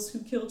pedophiles who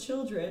kill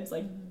children, it's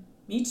like,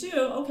 me too,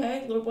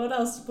 okay, what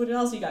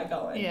else you got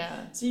going?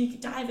 Yeah. So you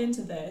could dive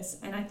into this,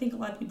 and I think a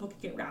lot of people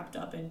could get wrapped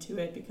up into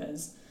it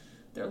because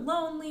they're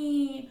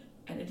lonely,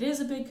 and it is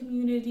a big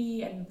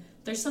community, and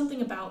there's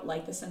something about,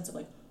 like, the sense of,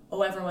 like,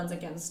 oh, everyone's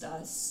against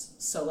us,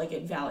 so, like,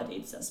 it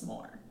validates us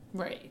more.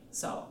 Right.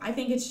 So I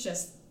think it's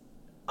just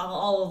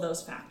all of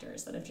those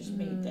factors that have just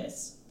made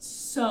this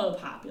so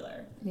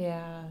popular.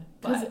 Yeah.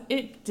 Because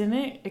it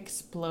didn't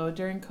explode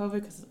during COVID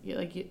because,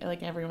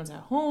 like, everyone's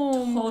at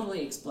home.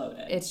 Totally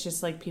exploded. It's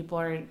just, like, people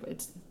are,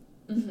 it's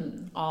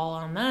all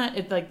on that.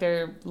 It's like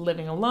they're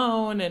living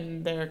alone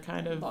and they're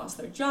kind of lost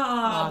their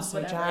jobs,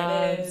 it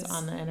is.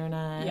 On the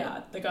internet.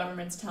 Yeah, the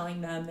government's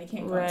telling them they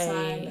can't go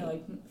outside. They're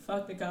like,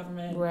 fuck the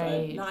government,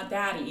 but not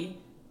daddy.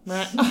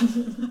 Right.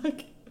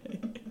 Okay.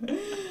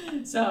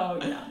 So,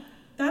 yeah.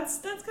 That's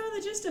kind of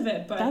the gist of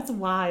it, but that's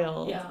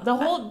wild. Yeah.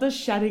 The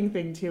shedding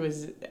thing too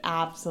is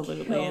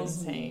absolutely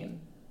insane.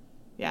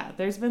 Yeah,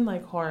 there's been,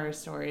 like, horror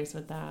stories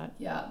with that.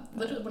 Yeah.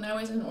 Literally, when I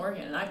was in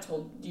Oregon, and I've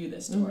told you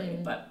this story,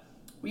 but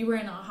we were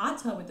in a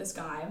hot tub with this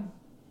guy,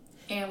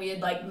 and we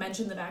had, like,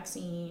 mentioned the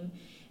vaccine,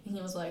 and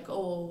he was like,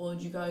 oh, well,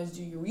 did you guys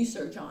do your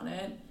research on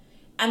it?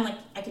 And, like,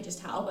 I could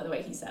just tell by the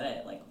way he said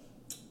it, like,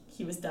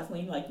 he was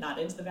definitely, like, not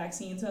into the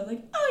vaccine. So I was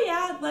like, oh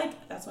yeah,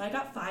 like, that's why I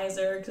got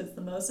Pfizer, because it's the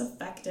most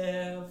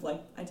effective.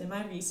 Like, I did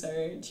my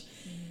research.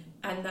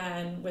 And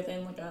then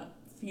within, like, a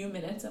few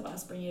minutes of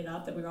us bringing it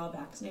up that we were all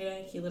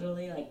vaccinated, he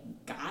literally, like,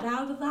 got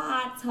out of the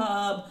hot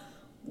tub,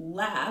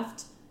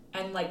 left,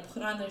 and, like,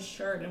 put on this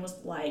shirt and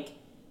was like,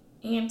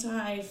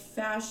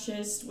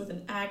 anti-fascist with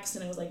an X,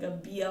 and it was like a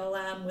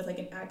BLM with, like,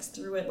 an X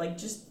through it, like,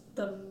 just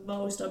the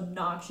most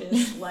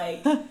obnoxious,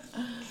 like,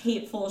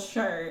 hateful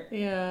shirt.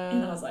 Yeah.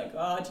 And I was like,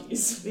 oh,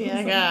 jeez.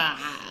 Yeah.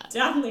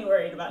 Definitely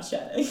worried about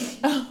shedding.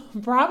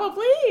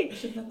 Probably. You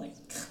should have been like...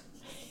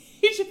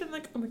 You should have been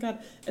like, oh my god,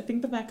 I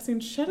think the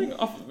vaccine's shedding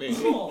off of me.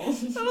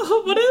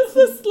 Oh, what is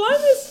this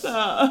slimy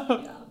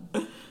stuff?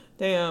 Yeah.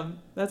 Damn,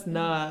 that's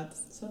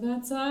nuts. So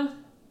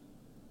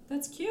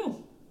that's cute.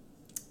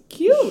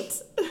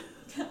 Cute.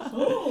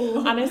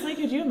 Oh. Honestly,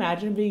 could you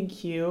imagine being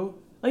Q?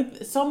 Like,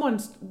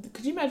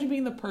 could you imagine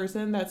being the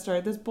person that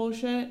started this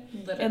bullshit?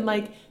 Literally. And,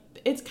 like,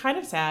 it's kind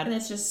of sad. And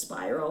it's just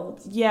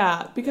spiraled.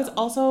 Yeah, because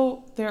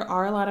also there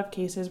are a lot of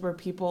cases where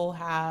people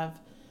have,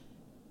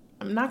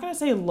 I'm not going to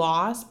say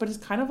lost, but it's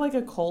kind of like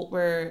a cult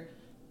where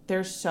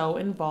they're so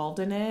involved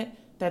in it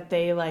that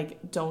they,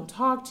 like, don't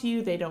talk to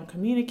you, they don't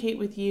communicate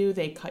with you,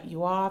 they cut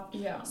you off.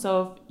 Yeah.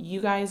 So if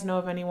you guys know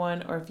of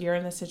anyone, or if you're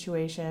in the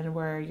situation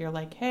where you're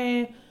like,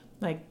 hey,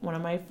 like, one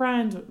of my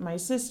friends, my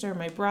sister,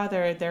 my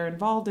brother, they're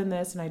involved in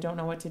this and I don't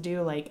know what to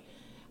do, like,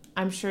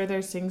 I'm sure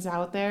there's things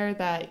out there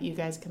that you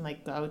guys can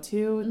like go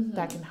to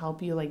that can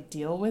help you like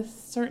deal with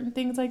certain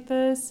things like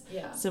this.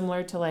 Yeah.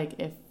 Similar to like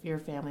if your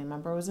family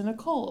member was in a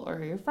cult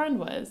or your friend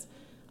was.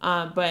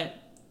 But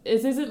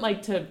this isn't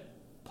like to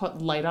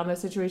put light on the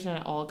situation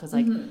at all, because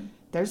like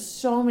there's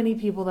so many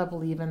people that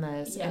believe in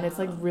this, and it's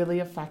like really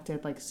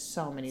affected like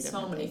so many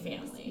families.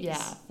 Yeah,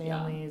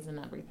 families and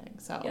everything.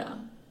 So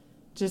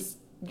just,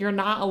 you're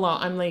not alone.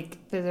 I'm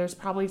like, there's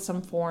probably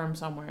some forum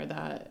somewhere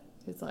that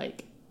is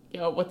like,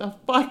 yo, what the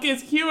fuck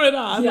is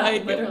QAnon? Yeah,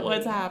 like, literally.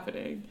 what's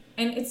happening?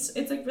 And it's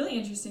like really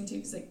interesting too,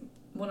 because like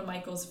one of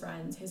Michael's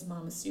friends, his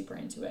mom is super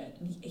into it,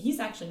 and he's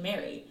actually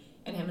married,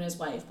 and him and his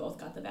wife both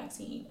got the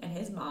vaccine, and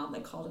his mom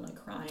like called him like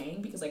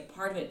crying, because like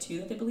part of it too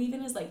that they believe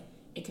in is like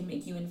it can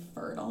make you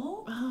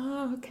infertile.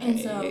 Oh, okay. And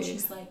so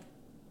she's like,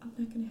 I'm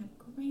not gonna have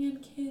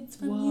grandkids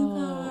from you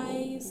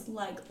guys,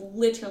 like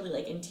literally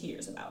like in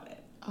tears about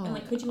it. And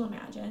like, could you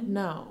imagine?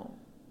 No.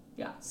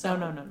 Yeah. So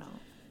no.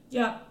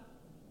 Yeah.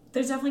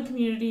 There's definitely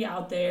community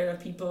out there of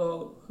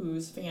people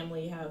whose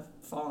family have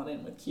fallen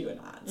in with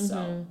QAnon.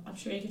 So I'm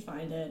sure you could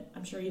find it.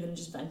 I'm sure even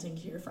just venting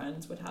to your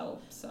friends would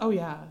help. So. Oh,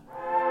 yeah.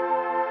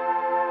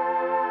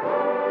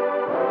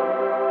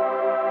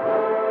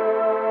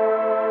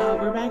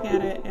 We're back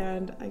at it,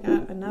 and I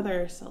got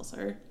another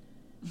seltzer.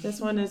 This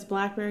one is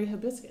blackberry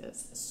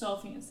hibiscus. So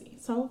fancy.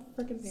 So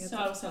freaking fancy.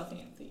 So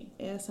fancy.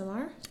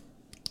 ASMR?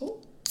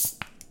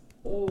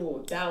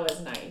 Oh, that was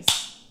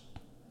nice.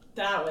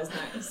 That was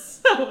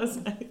nice. That was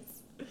nice.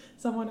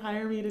 Someone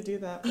hire me to do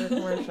that for a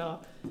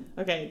commercial.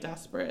 Okay,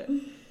 desperate.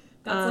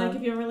 That's like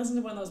if you ever listen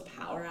to one of those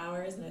power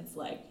hours and it's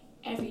like,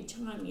 every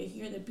time you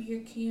hear the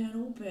beer can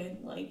open,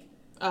 like,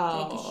 take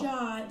a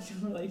shot.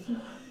 Like,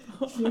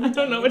 I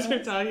don't know what you're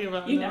talking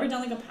about. You've never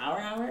done like a power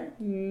hour?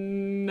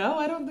 No,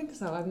 I don't think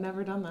so. I've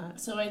never done that.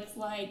 So it's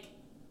like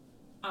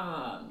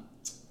a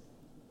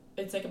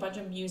bunch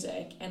of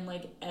music, and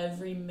like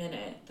every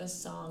minute the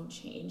song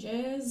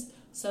changes.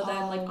 So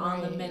then like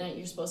on the minute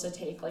you're supposed to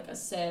take like a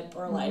sip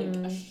or like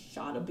a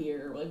shot of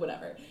beer or like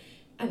whatever.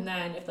 And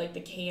then if like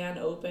the can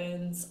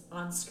opens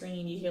on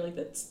screen, you hear like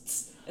the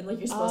tss, and like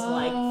you're supposed to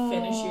like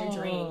finish your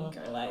drink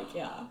or like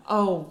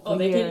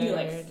they get you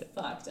like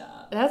fucked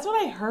up. That's what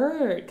I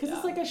heard, because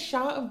it's like a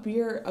shot of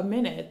beer a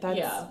minute.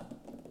 That's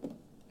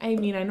I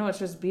mean, I know it's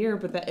just beer,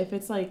 but that if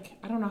it's like,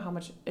 I don't know how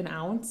much, an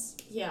ounce.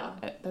 Yeah,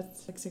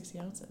 that's like 60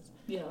 ounces.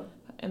 Yeah,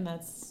 and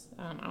that's,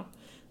 I don't know.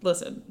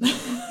 Listen,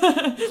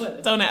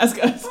 don't ask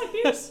us.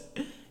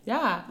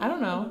 Yeah, I don't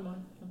know.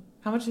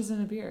 How much is in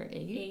a beer?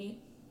 8?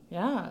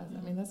 Yeah,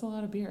 I mean, that's a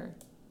lot of beer.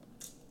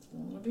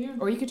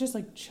 Or you could just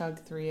like chug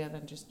 3 and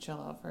then just chill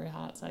out for a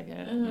hot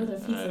second. You know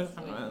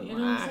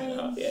what I'm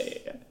saying?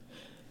 Yeah.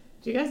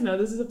 Do you guys know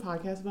this is a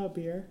podcast about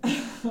beer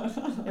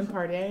and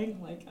partying?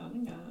 Like, oh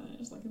my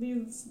gosh, look at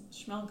these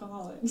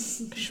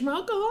schmalcoholics.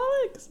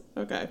 Schmalcoholics.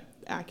 Okay,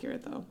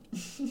 accurate though.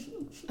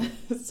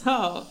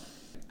 So,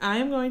 I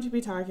am going to be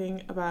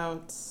talking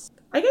about,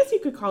 I guess you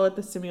could call it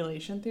the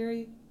simulation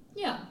theory.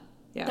 Yeah.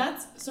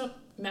 That's, so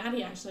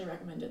Maddie actually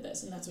recommended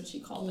this, and that's what she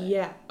called it.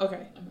 Yeah,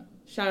 okay.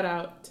 Shout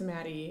out to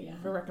Maddie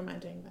for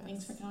recommending this.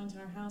 Thanks for coming to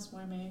our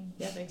housewarming.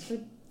 Yeah, thanks for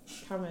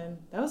coming.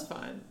 That was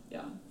fun.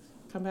 Yeah.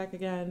 Come back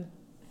again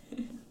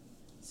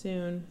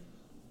soon.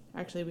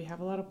 Actually, we have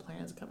a lot of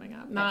plans coming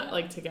up. Not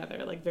like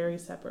together, like very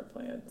separate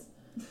plans.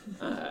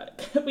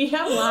 We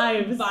have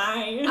lives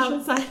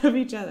outside of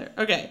each other.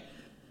 Okay.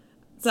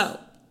 So,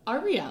 our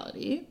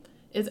reality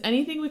is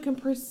anything we can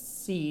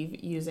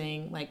perceive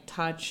using like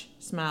touch,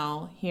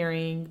 smell,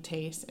 hearing,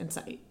 taste, and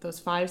sight. Those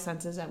 5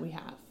 senses that we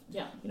have.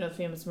 Yeah. You know the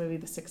famous movie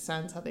The Sixth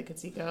Sense, how they could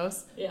see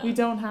ghosts? Yeah. We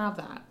don't have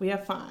that. We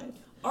have 5.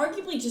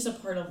 Arguably just a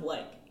part of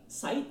like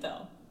sight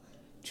though.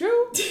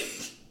 True.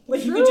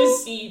 Like you could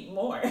just see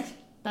more.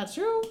 That's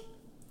true.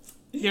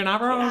 You're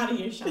not wrong. Get out of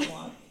here,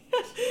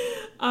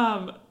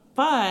 Shylock.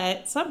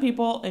 But some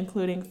people,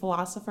 including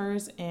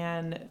philosophers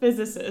and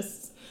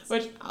physicists,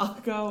 which I'll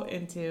go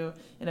into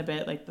in a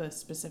bit, like the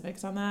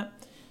specifics on that,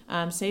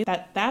 say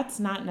that that's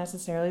not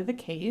necessarily the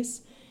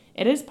case.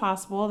 It is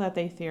possible that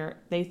they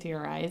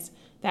theorize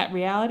that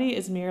reality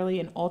is merely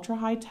an ultra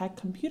high-tech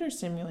computer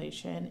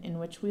simulation in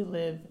which we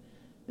live.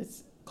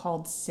 It's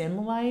called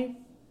sim life.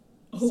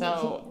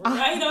 So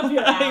right up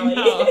your alley.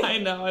 I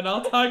know, and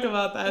I'll talk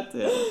about that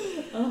too.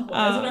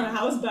 Why isn't our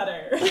house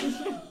better?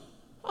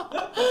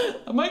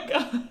 Oh my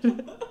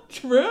god.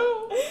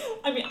 True.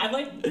 I mean, I've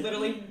like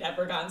literally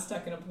never gotten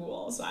stuck in a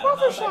pool, so I don't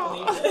know if I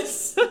believe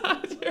this.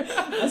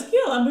 Let's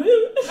kill a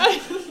boot.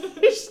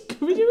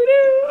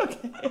 Scooby-Doo.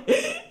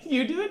 Okay.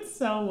 You do it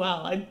so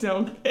well. I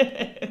don't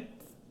get it.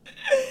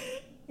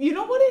 You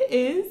know what it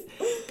is?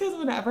 Because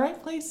whenever I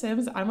play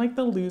Sims, I'm like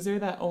the loser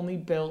that only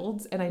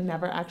builds, and I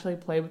never actually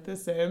play with the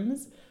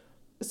Sims.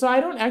 So I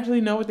don't actually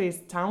know what they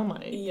sound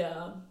like.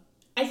 Yeah.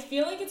 I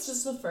feel like it's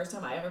just the first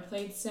time I ever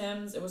played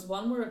Sims. It was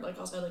one where it like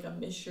also had like a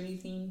mystery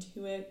theme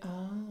to it.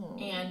 Oh.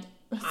 And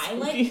I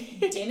like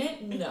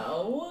didn't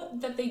know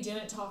that they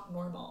didn't talk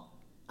normal.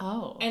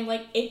 Oh. And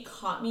like it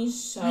caught me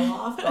so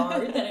off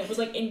guard that it was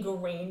like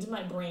ingrained in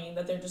my brain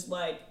that they're just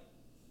like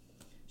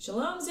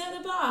Shalom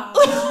Zanabah.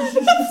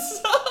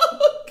 So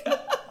good.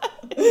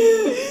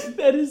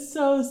 That is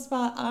so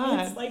spot on.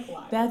 It's like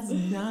wild. That's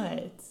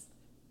nuts.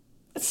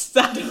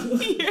 Stop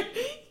here.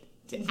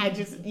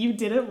 You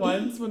did it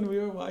once when we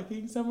were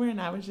walking somewhere, and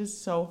I was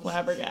just so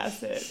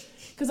flabbergasted.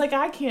 Because, like,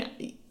 I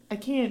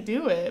can't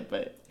do it,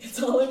 but...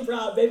 It's all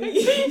improv, baby.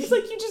 It's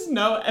like you just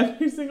know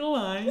every single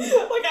line. Like,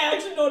 I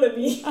actually know what it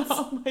means.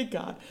 Oh, my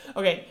God.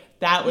 Okay,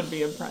 that would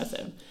be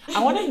impressive.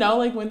 I want to know,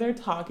 like, when they're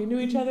talking to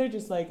each other,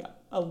 just, like,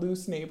 a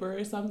loose neighbor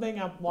or something,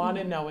 I want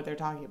to know what they're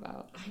talking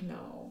about. I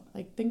know.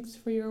 Like, thanks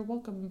for your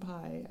welcome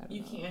pie. I don't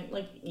know. Can't,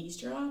 like,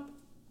 eavesdrop?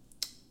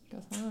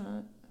 Guess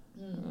not.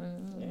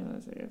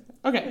 Yeah.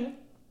 Okay.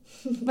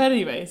 But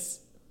anyways,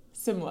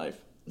 sim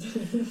life.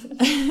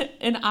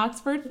 An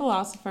Oxford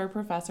philosopher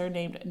professor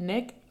named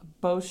Nick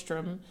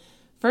Bostrom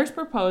first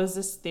proposed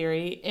this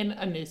theory in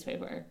a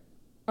newspaper,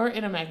 or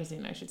in a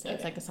magazine, I should say. Okay.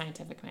 It's like a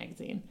scientific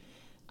magazine.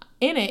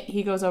 In it,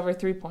 he goes over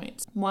 3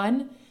 points.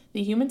 1,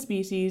 the human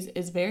species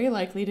is very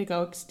likely to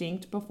go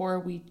extinct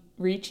before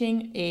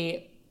reaching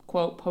a,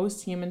 quote,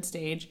 post-human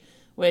stage,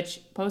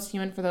 which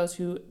post-human, for those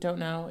who don't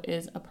know,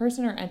 is a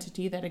person or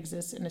entity that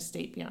exists in a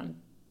state beyond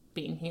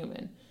being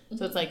human. Mm-hmm.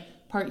 So it's like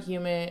part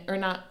human, or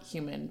not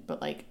human,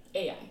 but like...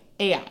 AI.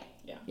 Yeah.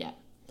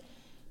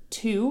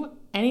 2,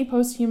 any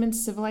post-human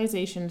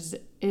civilization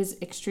is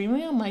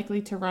extremely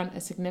unlikely to run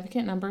a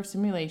significant number of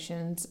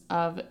simulations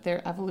of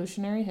their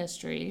evolutionary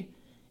history.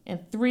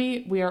 And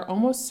 3, we are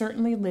almost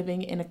certainly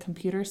living in a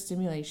computer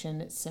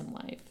simulation sim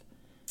life.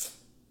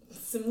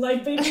 Sim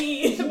life,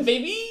 baby!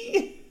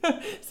 Baby!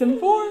 Sim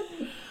 4.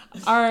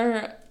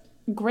 Our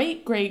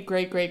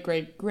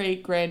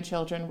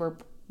great-great-great-great-great-great-grandchildren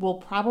will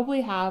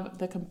probably have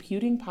the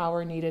computing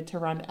power needed to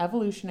run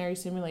evolutionary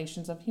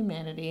simulations of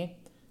humanity.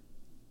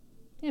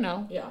 You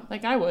know,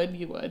 like I would,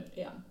 you would.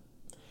 Yeah.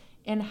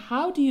 And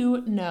how do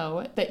you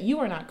know that you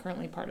are not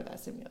currently part of that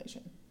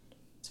simulation?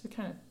 So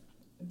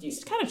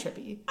it's kind of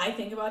trippy. I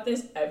think about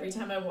this every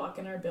time I walk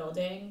in our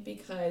building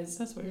because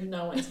that's weird.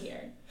 No one's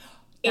here.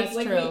 That's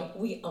like true.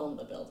 We own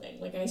the building.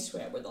 Like, I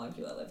swear we're the only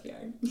people that live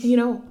here. You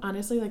know,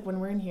 honestly, like when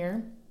we're in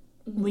here,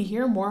 mm-hmm. we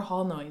hear more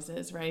hall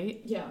noises, right?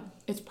 Yeah.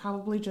 It's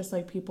probably just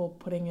like people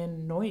putting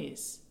in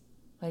noise.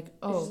 Like,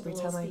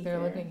 pretend like they're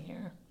living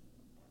here.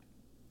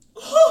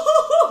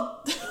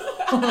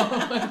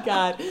 Oh my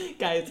God.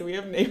 Guys, we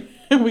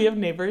have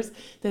neighbors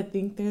that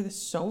think they're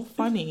so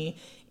funny,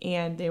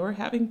 and they were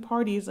having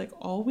parties like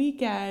all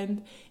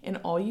weekend, and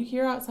all you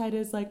hear outside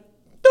is like,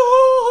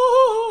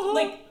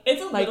 like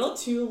it's a little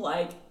too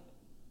like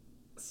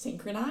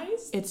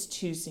synchronized. It's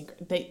too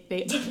synchronized.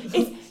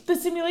 It's the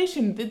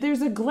simulation.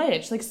 There's a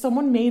glitch. Like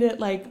someone made it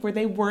like where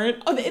they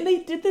weren't. Oh, and they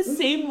did the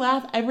same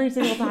laugh every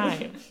single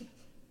time.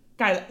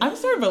 Guys, I'm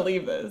starting to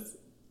believe this.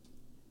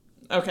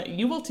 Okay,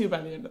 you will too by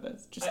the end of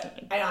this. Just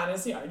kidding. I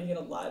honestly already get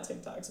a lot of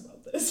TikToks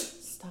about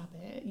this. Stop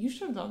it. You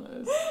should have done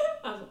this.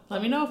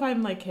 Let me know if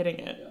I'm like hitting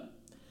it. Yeah.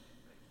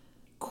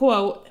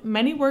 Quote,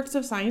 many works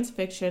of science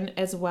fiction,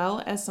 as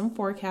well as some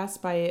forecasts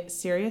by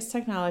serious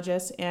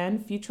technologists and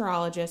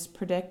futurologists,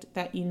 predict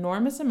that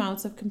enormous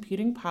amounts of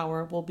computing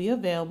power will be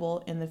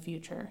available in the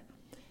future.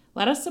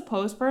 Let us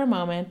suppose for a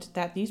moment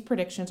that these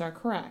predictions are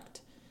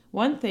correct.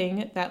 One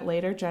thing that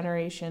later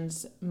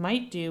generations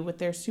might do with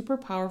their super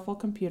powerful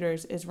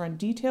computers is run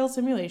detailed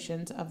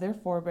simulations of their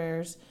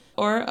forebears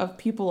or of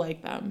people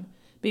like them.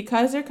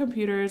 Because their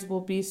computers will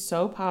be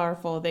so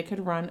powerful, they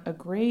could run a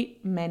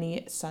great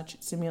many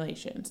such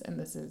simulations. And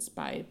this is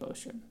by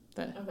Bostrom,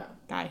 the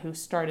guy who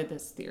started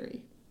this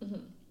theory.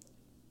 Mm-hmm.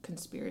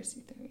 Conspiracy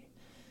theory.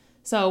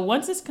 So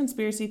once this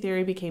conspiracy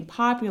theory became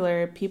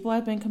popular, people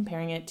have been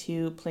comparing it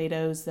to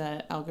Plato's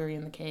The Allegory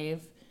in the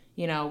Cave.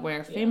 You know,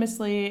 where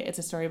famously it's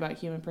a story about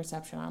human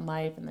perception on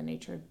life and the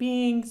nature of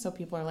being. So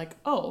people are like,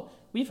 oh,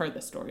 we've heard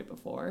this story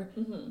before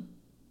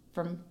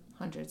from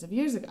hundreds of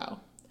years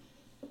ago.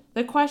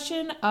 The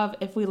question of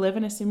if we live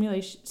in a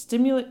stimulated,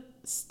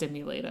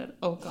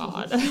 oh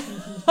God.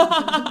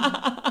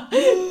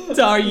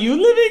 So are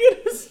you living in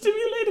a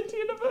stimulated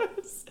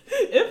universe?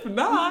 If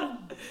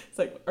not, it's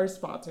like our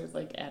sponsors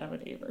like Adam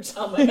and Eve or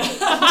something. Oh my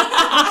God.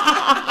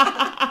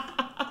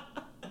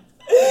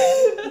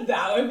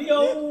 That would be a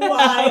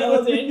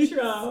wild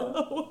intro.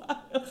 So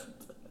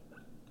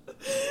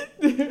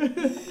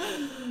wild.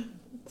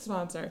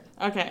 Sponsor.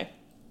 Okay.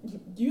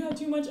 You have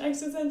too much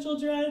existential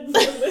dread for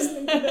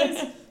listening to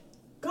this?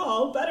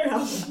 Call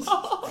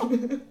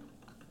BetterHelp.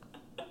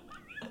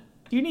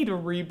 You need a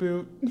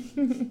reboot.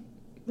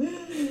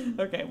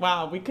 Okay,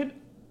 wow, we could...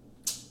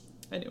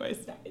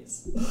 Anyways.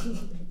 Guys.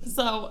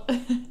 So,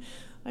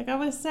 like I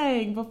was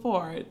saying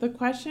before, the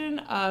question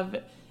of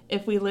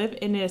if we live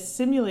in a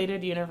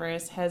simulated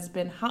universe has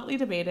been hotly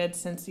debated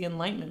since the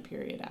Enlightenment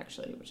period,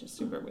 actually, which is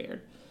super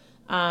weird.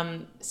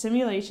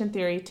 Simulation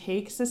theory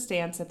takes the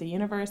stance that the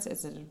universe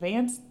is an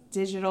advanced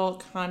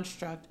digital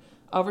construct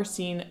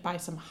overseen by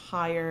some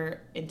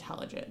higher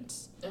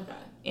intelligence. Okay.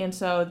 And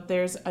so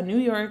there's a New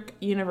York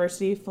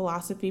University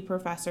philosophy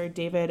professor,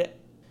 David,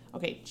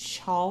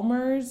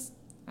 Chalmers.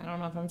 I don't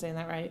know if I'm saying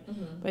that right.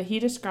 Mm-hmm. But he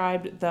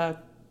described the,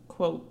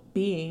 quote,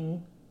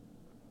 being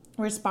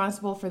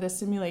responsible for this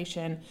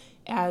simulation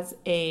as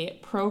a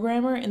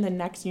programmer in the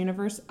next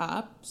universe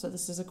up. So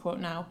this is a quote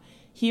now.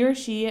 He or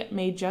she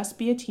may just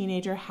be a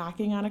teenager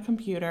hacking on a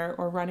computer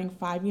or running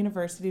 5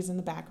 universities in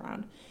the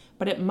background,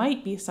 but it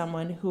might be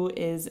someone who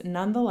is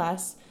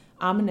nonetheless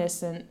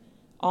omniscient,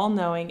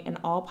 all-knowing, and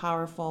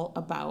all-powerful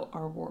about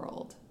our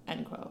world,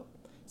 end quote.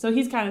 So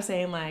he's kind of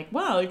saying like,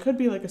 well, it could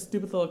be like a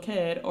stupid little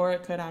kid, or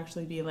it could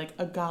actually be like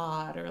a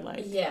god or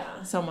like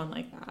someone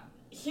like that.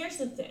 Here's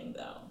the thing,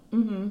 though.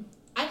 Mm-hmm.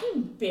 I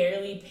can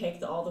barely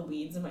pick all the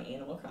weeds in my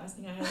Animal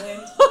Crossing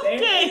island. Okay.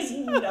 There is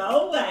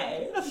no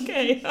way.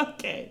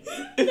 Okay.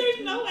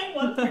 There's no way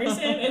one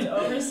person is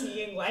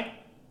overseeing, like,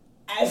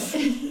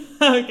 everything.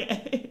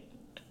 Okay.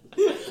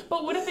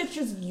 But what if it's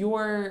just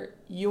your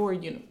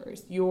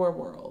universe, your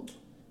world?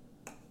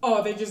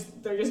 Oh, they're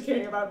just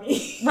caring about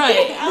me.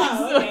 Right.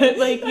 Oh, okay.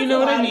 Like, you know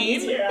what I mean?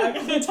 Easier. I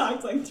gotta talk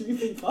to like 3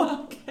 people.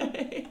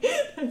 Okay.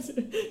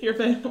 Your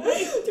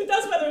family. Dude,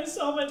 that's why there's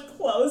so much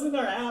clothes in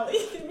our alley.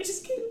 We're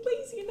just getting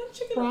lazy and not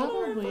checking out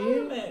our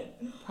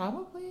environment.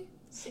 Probably.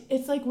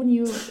 It's like when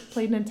you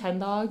play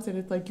Nintendogs and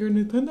it's like, your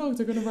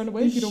Nintendogs are going to run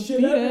away if you don't Shit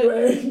feed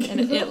everywhere. it.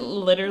 And it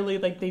literally,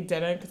 like, they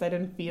didn't because I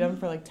didn't feed them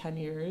for like 10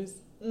 years.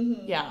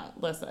 Mm-hmm. Yeah,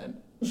 listen.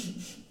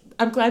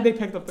 I'm glad they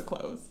picked up the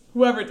clothes.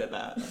 Whoever did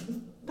that.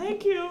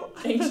 Thank you.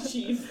 Thanks,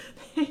 Chief.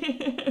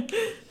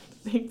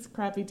 Thanks,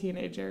 crappy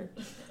teenager.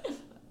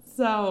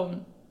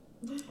 So,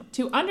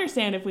 to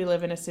understand if we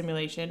live in a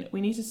simulation,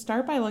 we need to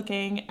start by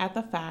looking at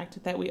the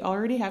fact that we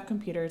already have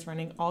computers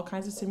running all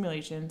kinds of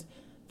simulations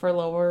for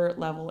lower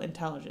level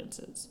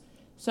intelligences.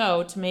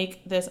 So, to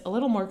make this a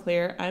little more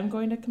clear, I'm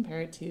going to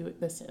compare it to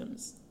The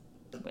Sims,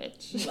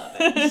 which... Love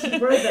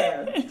it. We're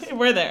there.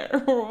 We're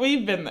there.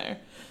 We've been there.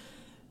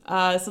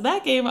 So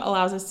that game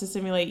allows us to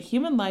simulate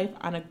human life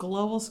on a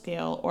global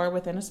scale or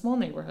within a small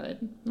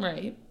neighborhood,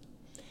 right?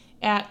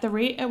 At the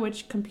rate at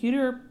which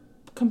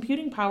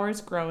computing power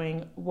is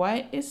growing,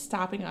 what is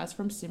stopping us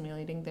from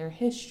simulating their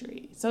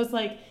history? So it's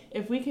like,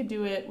 if we could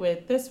do it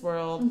with this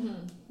world,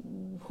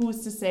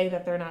 who's to say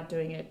that they're not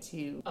doing it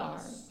to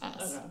us?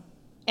 Okay.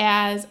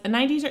 As a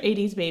 90s or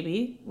 80s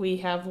baby, we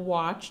have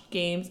watched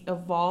games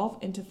evolve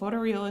into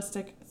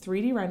photorealistic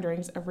 3D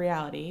renderings of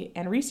reality,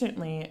 and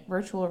recently,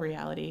 virtual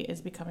reality is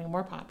becoming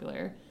more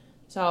popular.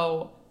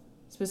 So,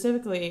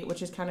 specifically,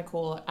 which is kind of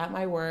cool, at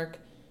my work,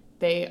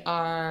 they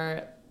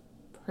are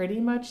pretty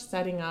much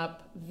setting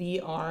up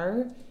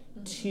VR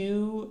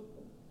to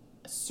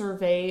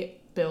survey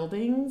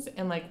buildings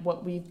and, like,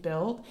 what we've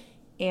built,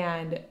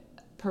 and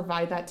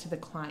provide that to the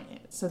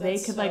client. So they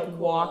could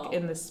walk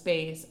in the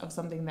space of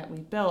something that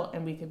we built,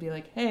 and we could be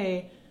like,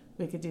 hey,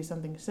 we could do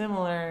something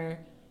similar.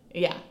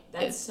 Yeah.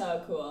 That's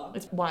so cool.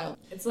 It's wild.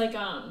 It's like,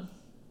 oh,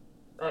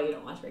 you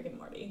don't watch Rick and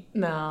Morty?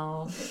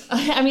 No.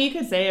 I mean, you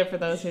could say it for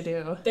those who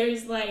do.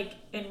 There's like,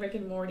 in Rick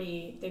and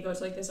Morty, they go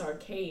to like this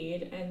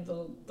arcade, and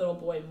the little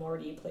boy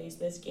Morty plays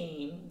this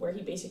game where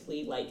he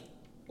basically like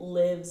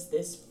lives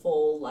this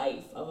full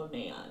life of a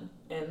man,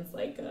 and it's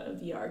like a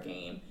VR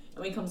game. And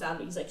when he comes out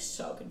of it, he's like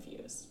so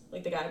confused.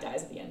 Like the guy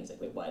dies at the end. He's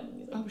like, wait, what? And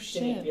he's like, oh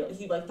shit!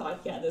 He like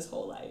thought he had this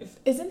whole life.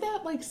 Isn't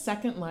that like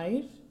Second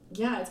Life?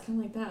 Yeah, it's kind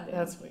of like that. Yeah.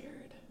 That's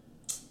weird.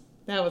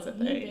 That was a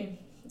thing.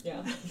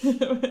 Yeah.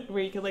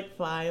 Where you could like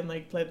fly and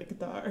like play the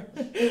guitar.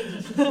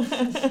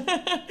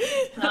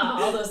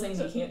 All those things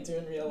you can't do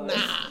in real life.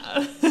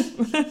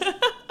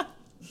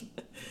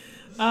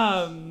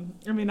 Nah.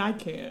 I mean, I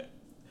can't.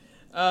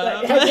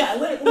 Yeah,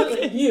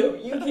 literally,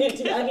 you can't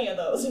do any of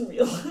those in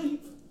real life.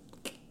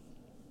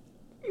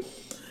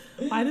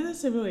 Why did the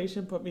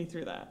simulation put me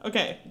through that?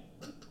 Okay.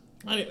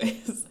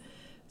 Anyways,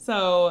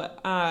 so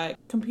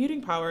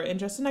computing power in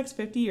just the next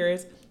 50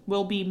 years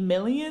will be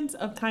millions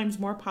of times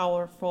more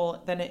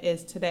powerful than it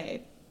is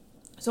today.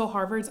 So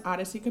Harvard's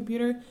Odyssey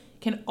computer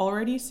can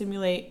already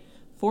simulate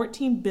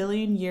 14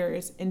 billion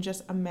years in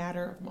just a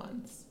matter of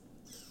months.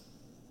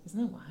 Isn't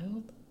that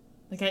wild?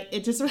 Like,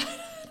 it just...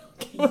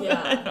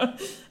 Yeah.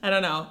 I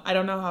don't know. I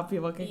don't know how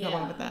people can come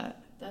up with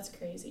that. That's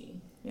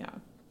crazy. Yeah.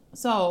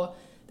 So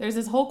there's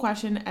this whole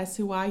question as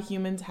to why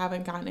humans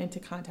haven't gotten into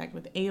contact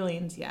with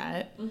aliens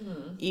yet,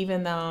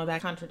 even though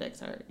that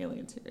contradicts our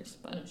alien series.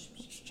 But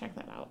check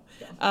that out.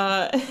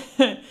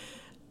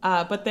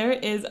 Yeah. But there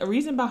is a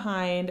reason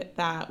behind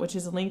that, which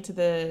is linked to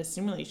the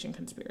simulation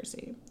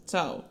conspiracy.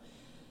 So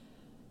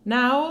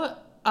now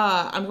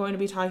I'm going to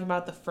be talking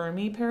about the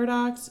Fermi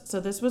paradox.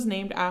 So this was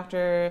named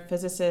after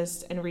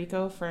physicist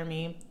Enrico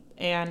Fermi,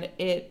 and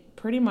it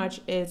pretty much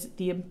is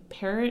the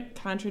apparent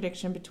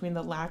contradiction between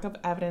the lack of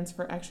evidence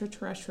for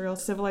extraterrestrial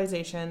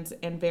civilizations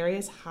and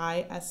various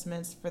high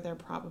estimates for their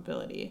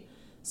probability.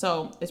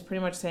 So it's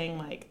pretty much saying,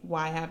 like,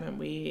 why haven't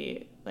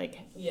we,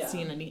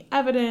 seen any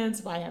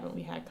evidence? Why haven't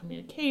we had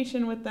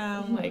communication with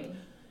them? Like,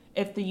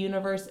 if the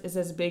universe is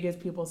as big as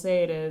people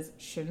say it is,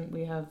 shouldn't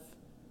we have,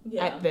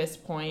 at this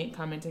point,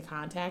 come into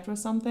contact with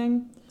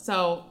something?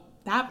 So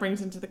that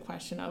brings into the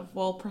question of,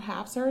 well,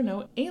 perhaps there are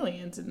no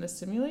aliens in this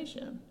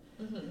simulation.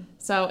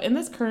 So in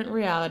this current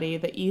reality,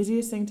 the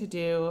easiest thing to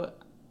do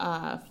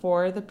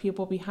for the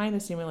people behind the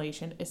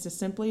simulation is to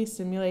simply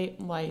simulate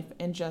life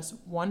in just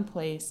one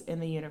place in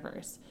the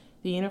universe.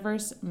 The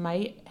universe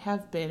might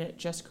have been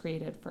just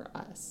created for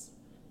us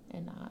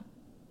and not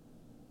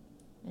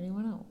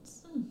anyone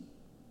else.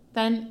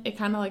 Then it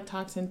kind of like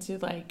talks into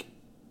like,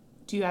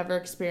 do you ever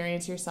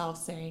experience yourself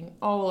saying,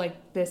 oh,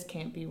 like this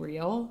can't be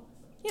real?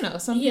 You know,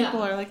 some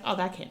people are like, oh,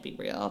 that can't be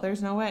real.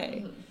 There's no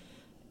way.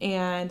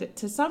 And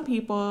to some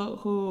people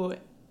who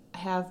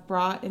have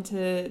brought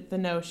into the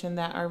notion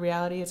that our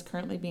reality is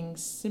currently being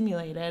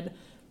simulated,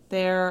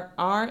 there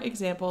are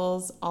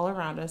examples all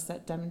around us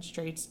that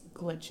demonstrates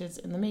glitches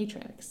in the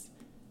matrix,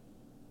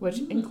 which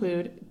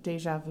include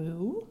deja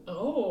vu.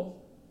 Oh.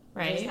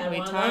 Right? We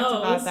talked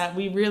about that.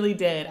 We really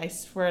did. I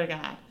swear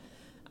to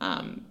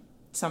God.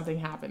 Something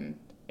happened.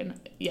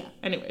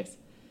 Anyways.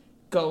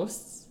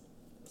 Ghosts.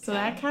 So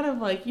that kind of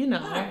like, you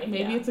know,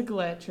 maybe it's a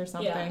glitch or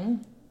something. Yeah.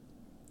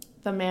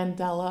 The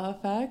Mandela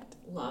effect.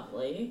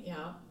 Lovely.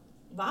 Yeah.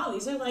 Wow,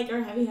 these are like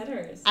our heavy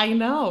hitters. I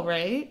know,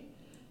 right?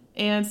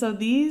 And so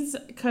these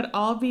could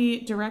all be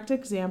direct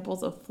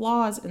examples of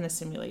flaws in the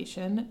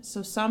simulation.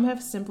 So some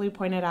have simply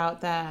pointed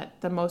out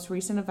that the most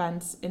recent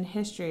events in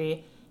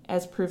history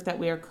as proof that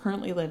we are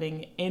currently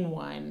living in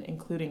one,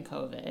 including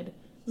COVID.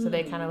 So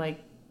they kind of like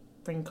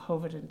bring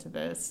COVID into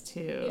this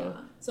too. Yeah.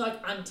 So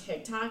like on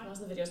TikTok,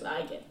 most of the videos that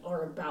I get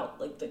are about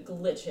like the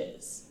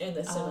glitches in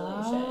the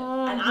simulation.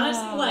 And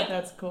honestly, like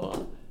that's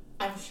cool.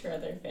 I'm sure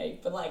they're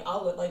fake, but like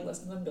I'll like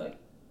listen to them and be like,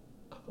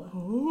 what?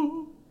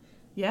 Oh.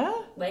 Yeah?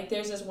 Like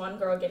there's this one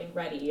girl getting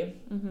ready,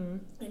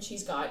 and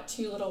she's got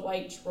 2 little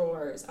white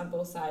drawers on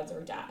both sides of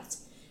her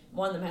desk.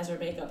 One of them has her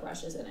makeup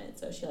brushes in it,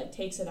 so she like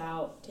takes it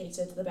out, takes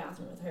it to the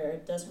bathroom with her,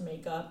 does her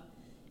makeup,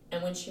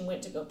 and when she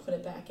went to go put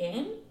it back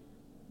in,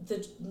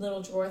 the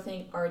little drawer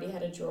thing already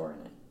had a drawer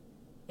in it.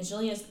 And she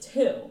only has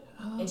 2,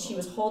 and she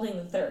was holding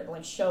the third,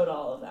 like showed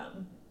all of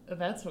them.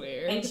 That's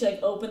weird. And she like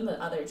opened the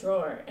other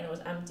drawer, and it was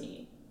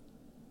empty.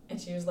 And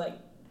she was like,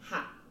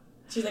 ha.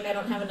 She's like, I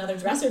don't have another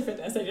dresser for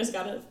this. I just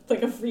got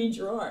a free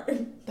drawer.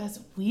 That's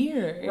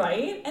weird.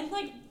 Right? And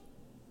like,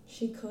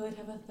 she could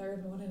have a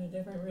third one in a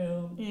different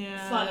room.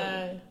 Yeah.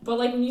 Funny. But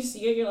like when you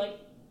see it, you're like,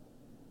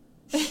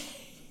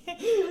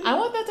 I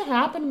want that to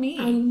happen to me.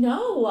 I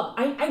know.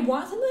 I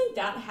want something like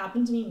that to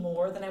happen to me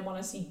more than I want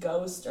to see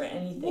ghosts or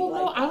anything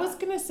like that. I was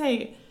going to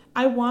say,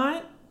 I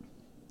want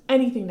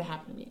anything to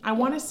happen to me. I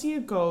want to see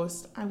a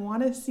ghost. I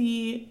want to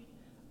see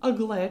a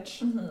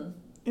glitch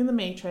in the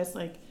Matrix.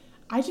 Like,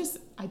 I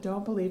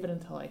don't believe it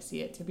until I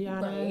see it, to be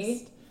honest.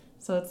 Right.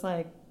 So it's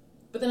like...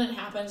 But then it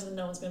happens and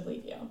no one's going to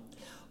believe you.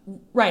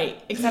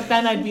 Right. Except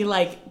then I'd be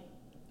like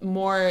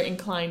more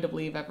inclined to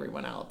believe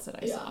everyone else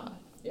that I saw.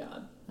 Yeah.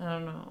 I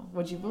don't know.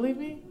 Would you believe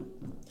me?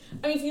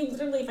 I mean,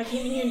 if I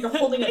came in here and you're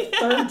holding a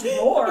third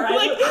drawer,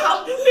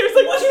 there's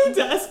like 2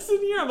 desks in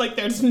here. I'm like,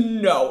 there's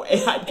no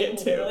way I'd get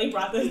 2. I literally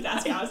brought this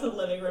desk out to the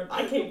living room.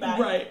 I came back.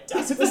 Right.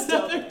 Desk was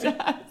still there.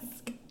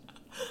 Desk.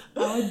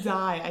 I would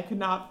die. I could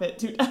not fit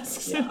 2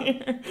 desks in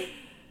here.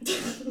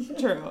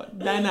 True.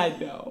 Then I'd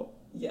know.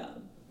 Yeah.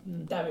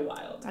 That'd be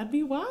wild. That'd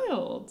be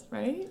wild,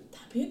 right?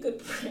 That'd be a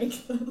good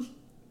prank, though.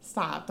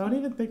 Stop. Don't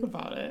even think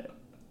about it.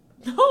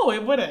 No,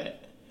 it wouldn't.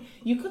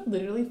 You could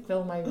literally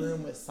fill my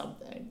room with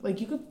something.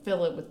 Like, you could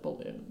fill it with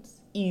balloons.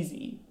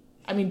 Easy.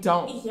 I mean,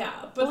 don't.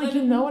 Yeah. But like,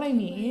 you know what I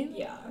mean?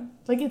 Yeah.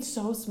 Like, it's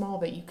so small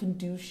that you can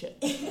do shit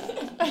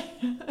like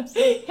that.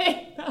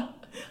 Hey, no.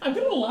 I'm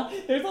gonna lock.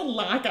 There's a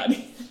lock on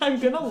it. I'm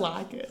gonna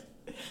lock it.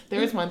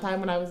 There was one time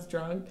when I was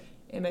drunk,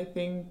 and I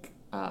think,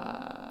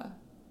 no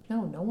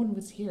one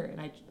was here, and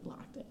I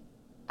locked it.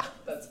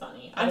 That's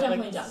funny. I've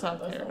definitely done that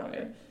before.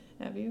 Paranoid.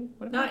 Have you?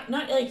 What not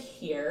like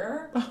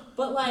here,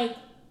 but like,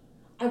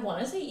 I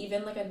want to say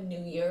even like a New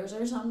Year's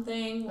or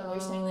something when we're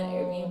staying at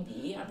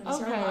Airbnb. I'm pretty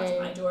sure I locked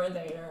my door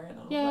there. And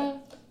all, yeah.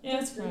 But, yeah,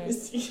 it's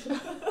crazy.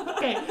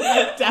 Okay,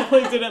 I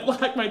definitely didn't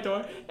lock my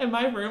door, and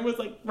my room was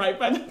like right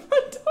by the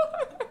front door.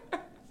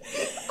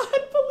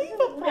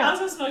 Unbelievable. I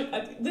also smoke.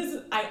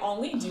 I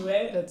only do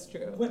it. That's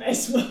true. When I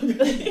smoke.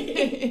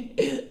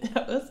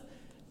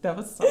 That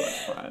was so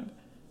much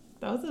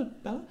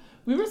fun.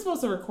 We were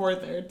supposed to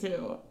record there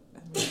too,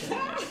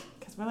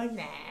 because we're like,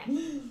 nah.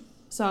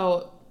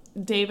 So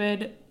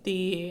David,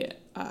 the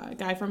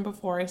guy from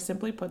before,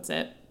 simply puts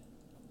it,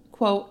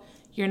 quote,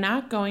 "You're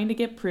not going to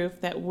get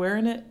proof that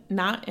we're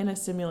not in a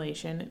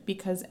simulation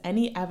because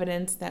any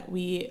evidence that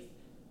we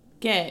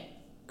get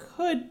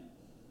could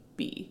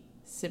be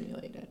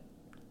simulated."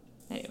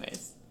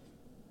 Anyways,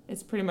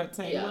 it's pretty much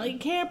saying, well, you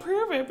can't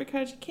prove it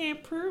because you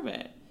can't prove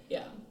it.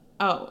 Yeah.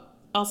 Oh,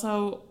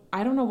 also,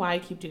 I don't know why I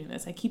keep doing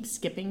this. I keep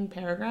skipping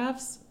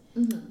paragraphs,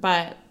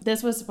 but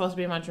this was supposed to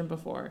be mentioned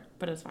before,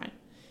 but it's fine.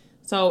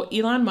 So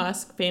Elon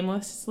Musk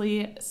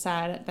famously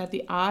said that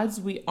the odds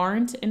we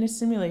aren't in a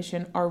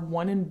simulation are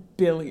 1 in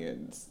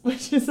billions,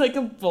 which is like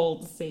a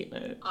bold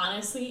statement.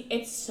 Honestly,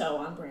 it's so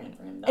on brand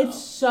for him, though.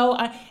 It's so,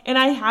 and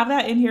I have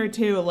that in here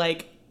too,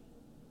 like,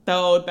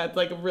 though that's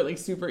like a really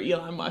super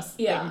Elon Musk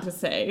thing to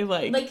say.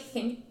 Like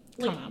think,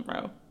 come on,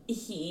 bro.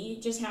 he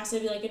just has to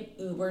be like an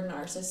uber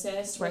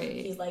narcissist. Where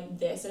Right. He's like,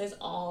 this is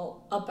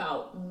all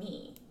about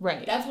me.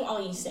 Right. That's what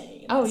all he's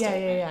saying. Oh,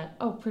 yeah.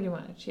 Oh, pretty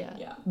much, yeah.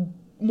 Yeah.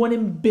 1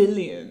 in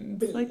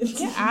billions. Like,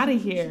 get out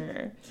of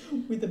here.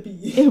 With a B.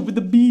 Yeah, with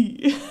a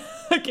B.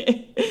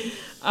 Okay.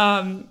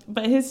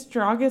 But his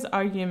strongest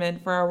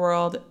argument for our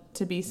world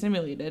to be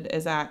simulated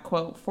is that,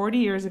 quote, 40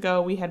 years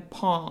ago we had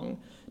Pong,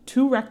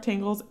 2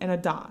 rectangles and a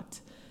dot.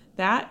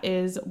 That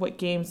is what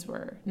games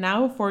were.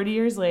 Now, 40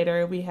 years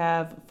later, we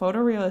have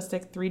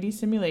photorealistic 3D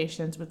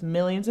simulations with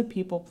millions of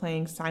people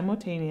playing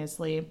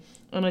simultaneously,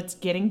 and it's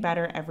getting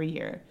better every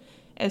year.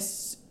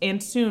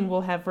 And soon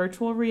we'll have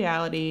virtual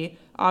reality,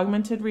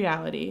 augmented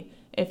reality.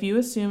 If you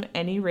assume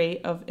any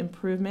rate of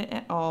improvement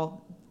at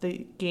all,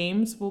 the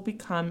games will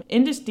become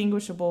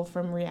indistinguishable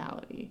from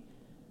reality.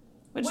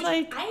 Which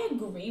like, I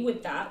agree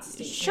with that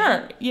statement.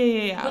 Sure.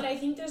 Yeah. But I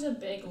think there's a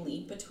big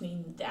leap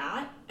between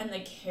that and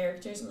the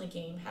characters in the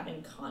game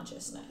having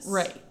consciousness.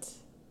 Right.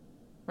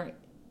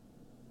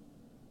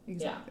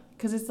 Exactly.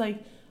 Because it's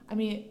like, I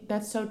mean,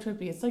 that's so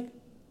trippy. It's like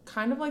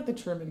kind of like the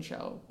Truman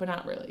Show, but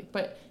not really.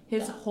 But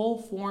his whole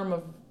form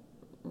of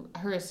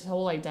his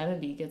whole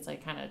identity gets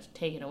like kind of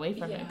taken away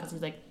from him because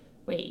he's like,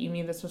 wait, you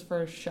mean this was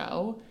for a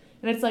show?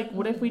 And it's like,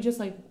 what if we just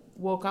like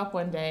woke up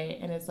one day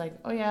and it's like,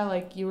 oh yeah,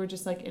 like you were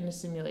just like in a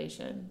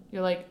simulation.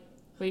 You're like,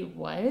 wait,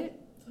 what?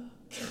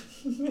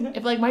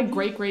 If like my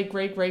great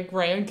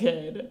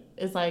grandkid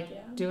is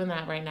like doing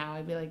that right now,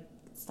 I'd be like,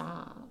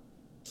 stop.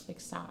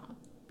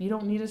 You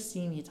don't need to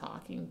see me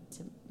talking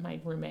to my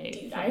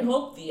roommate. Dude, I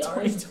hope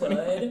VR is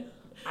good.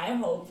 I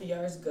hope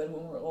VR is good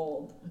when we're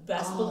old.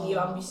 Best believe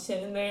I'm be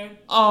sitting there.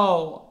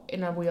 Oh,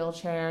 in a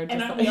wheelchair.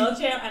 And I'm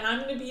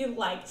gonna be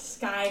like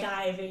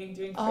skydiving,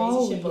 doing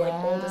crazy shit, but like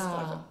old as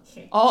fuck.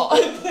 Oh.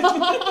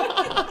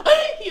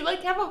 You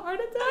like have a heart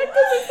attack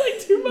because it's like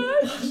too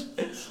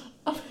much.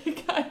 Oh my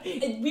god.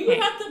 We would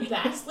have the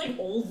best like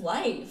old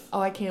life.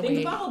 Oh, I can't wait.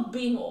 Think about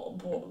being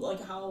old,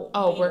 like how.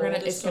 Oh,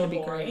 it's gonna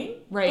be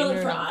great. Right,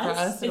 but for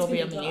us it'll be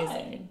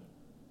amazing.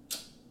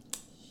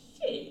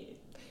 Shit.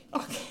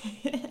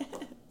 Okay.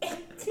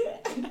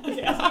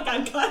 Okay, oh my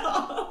god, cut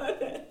all of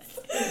this.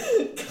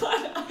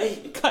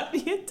 Cut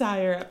the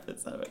entire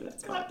episode.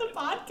 Cut the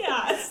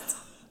podcast.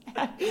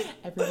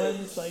 Everyone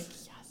was like,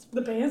 yes.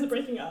 The band's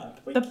breaking up.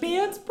 The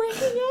band's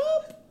breaking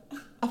up?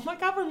 Oh my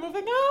god, we're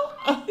moving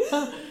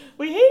out?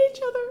 We hate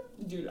each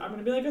other. Dude, I'm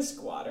gonna be like a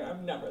squatter.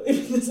 I'm never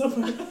leaving this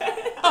apartment.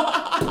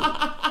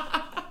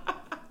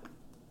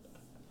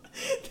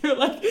 They're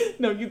like,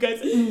 no, you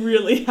guys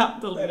really have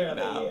to leave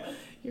now. Yeah.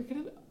 You're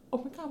gonna, oh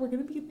my god, we're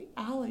gonna be in the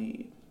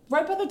alley.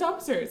 Right by the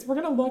dumpsters. We're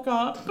gonna look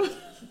up.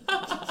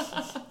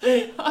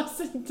 Us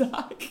and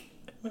Doc.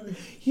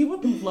 He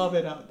would love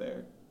it out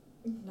there.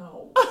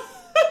 No.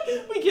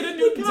 We get a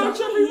new couch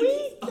every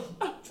week.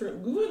 Oh, true.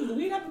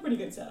 We'd have a pretty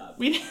good setup.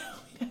 We'd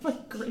have a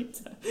great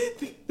setup.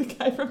 The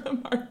guy from the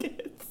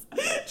markets.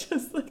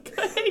 Just like,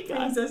 hey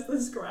guys. Brings us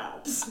the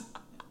scraps.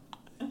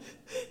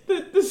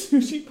 The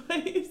sushi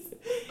place.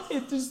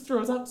 It just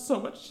throws out so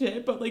much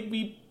shit, but like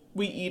we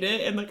eat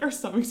it and like our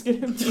stomachs get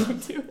immune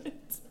to it.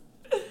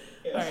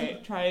 Yeah. All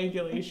right,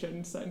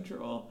 triangulation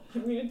central. I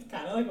mean, it's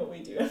kind of like what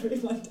we do every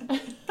Monday.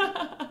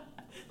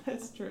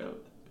 That's true.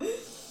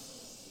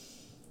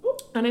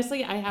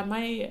 Honestly, I have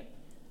my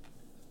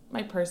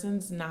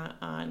person's not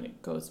on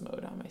ghost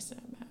mode on my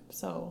Snap map,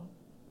 so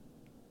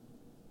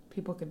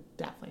people could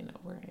definitely know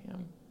where I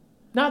am.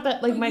 Not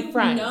that like my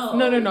friend. No.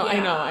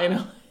 Yeah. I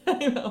know.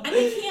 And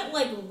they can't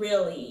like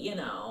really,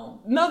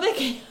 No, they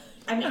can't.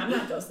 I mean, I'm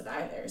not ghosted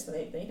either, so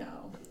they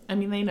know. I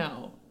mean, they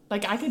know.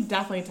 Like, I could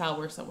definitely tell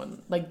where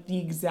someone, like, the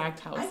exact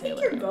house I they think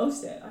live you're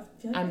ghosted. I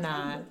feel like I'm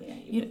not. Looking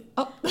at you.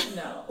 Oh.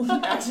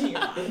 No, actually you're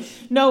not.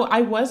 No, I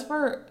was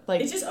for,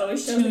 like, it just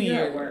always shows 2 that years.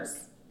 you're at work.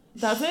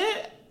 Does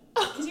it?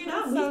 Because you're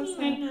not so with me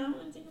sad. right now.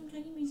 I think I'm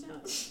checking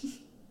myself.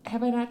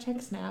 Have I not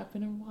checked Snap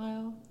in a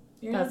while?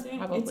 That's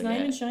probably it's not it.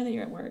 even showing that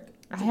you're at work.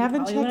 I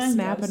haven't checked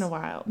Snap in a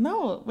while.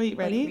 No, wait,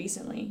 ready? Like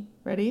recently.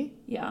 Ready?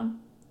 Yeah.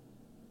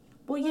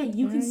 Well, yeah,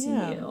 you can see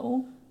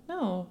you.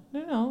 No.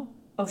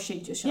 Oh shit,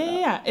 you just shut up.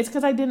 Yeah. It's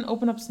because I didn't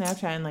open up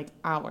Snapchat in, like,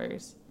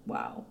 hours.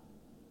 Wow.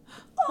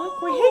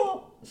 Look, we're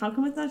hitting. How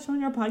come it's not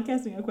showing our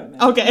podcasting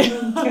equipment? Okay.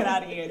 Get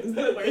out of here. This is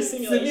the worst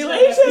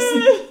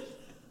simulation.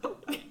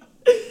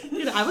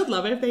 Dude, I would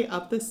love it if they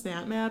upped the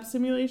Snap Map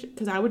simulation,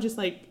 because I would just,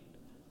 like,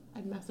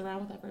 I'd mess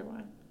around with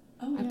everyone.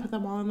 Oh, I'd put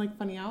them all in, like,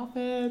 funny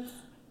outfits.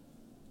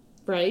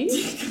 Right?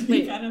 It'd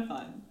be kind of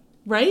fun.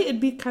 Right?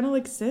 It'd be kind of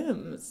like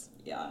Sims.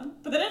 Yeah.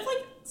 But then if,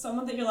 like,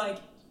 someone that you're, like,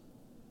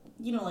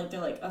 like, they're,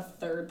 like, a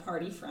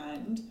third-party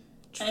friend,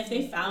 and if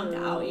they found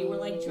out you were,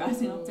 like,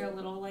 dressing up their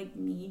little, like,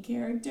 me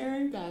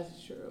character.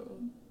 That's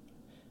true.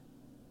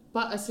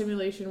 But a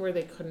simulation where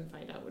they couldn't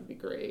find out would be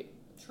great.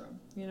 True.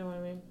 You know what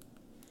I mean?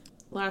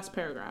 Last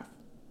paragraph.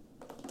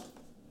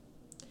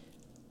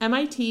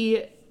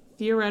 MIT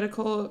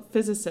theoretical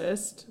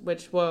physicist,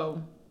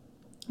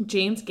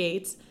 James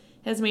Gates,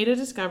 has made a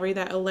discovery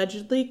that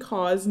allegedly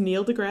caused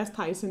Neil deGrasse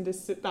Tyson to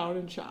sit down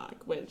in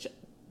shock, which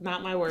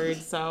not my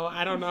words, so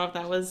I don't know if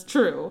that was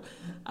true.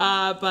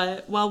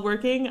 But while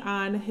working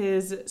on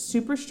his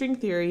superstring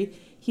theory,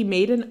 he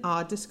made an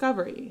odd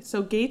discovery.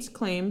 So Gates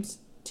claims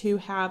to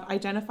have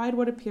identified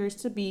what appears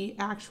to be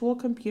actual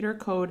computer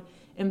code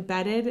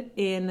embedded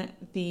in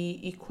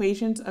the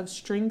equations of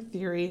string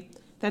theory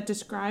that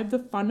describe the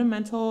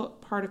fundamental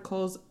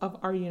particles of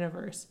our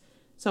universe.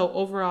 So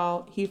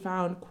overall, he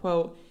found,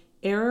 quote,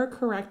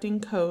 error-correcting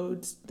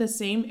codes, the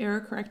same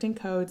error-correcting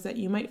codes that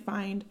you might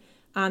find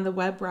on the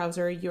web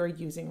browser you're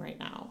using right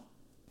now.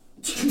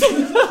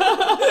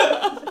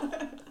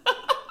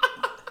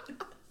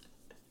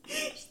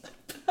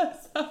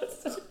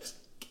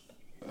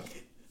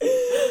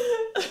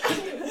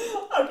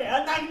 Okay,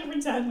 I'm not gonna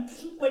pretend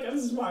like I'm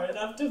smart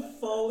enough to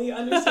fully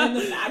understand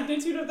the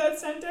magnitude of that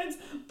sentence,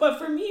 but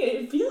for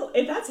me,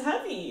 that's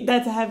heavy.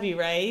 That's heavy,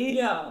 right?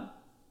 Yeah.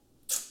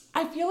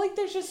 I feel like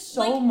there's just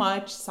so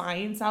much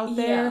science out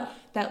there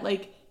that,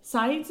 like,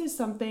 science is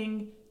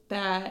something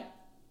that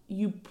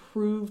you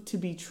prove to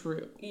be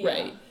true,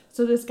 right?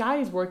 So this guy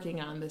is working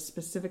on this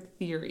specific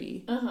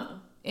theory,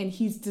 and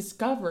he's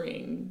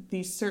discovering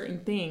these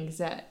certain things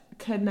that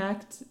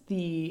connect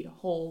the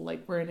whole,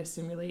 like, we're in a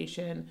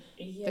simulation.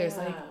 Yeah. There's,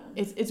 like,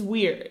 it's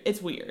weird.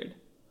 It's weird.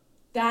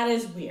 That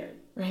is weird.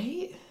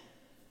 Right?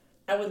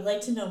 I would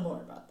like to know more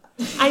about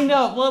that. I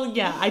know. Well,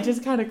 yeah, I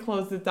just kind of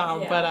closed it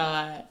down,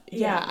 but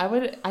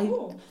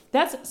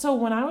so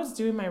when I was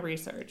doing my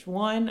research,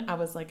 one, I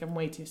was like, I'm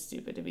way too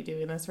stupid to be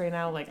doing this right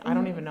now. Like, I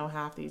don't even know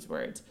half these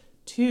words.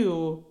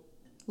 Two,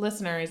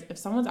 listeners, if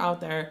someone's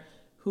out there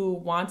who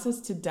wants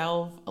us to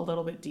delve a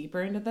little bit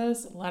deeper into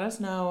this, let us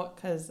know,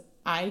 because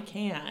I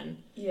can.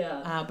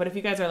 Yeah. But if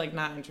you guys are, like,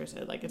 not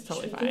interested, like, it's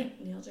totally fine.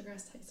 Get Neil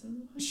deGrasse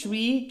Tyson? Should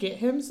we get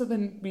him so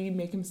then we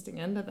make him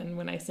stand, and then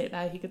when I say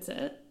that, he could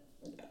sit?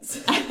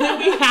 Yes.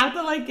 We have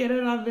to, like, get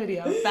it on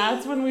video.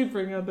 That's when we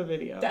bring out the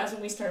video. That's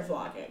when we start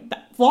vlogging.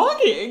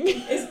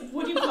 Vlogging?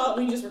 What do you call it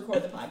when you just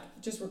record the podcast?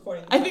 Just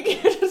recording the podcast. I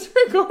think you're just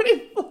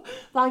recording.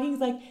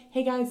 Vlogging's like,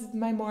 hey guys, it's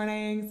my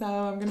morning, so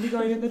I'm going to be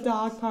going to the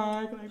dog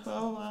park, like,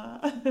 blah, blah,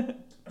 blah.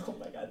 Oh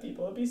my god,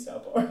 people would be so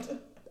bored.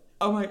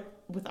 Oh my,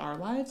 with our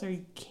lives? Are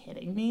you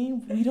kidding me?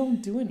 We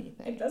don't do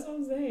anything. That's what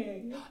I'm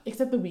saying.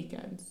 Except the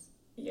weekends.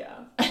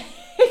 Yeah.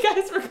 Hey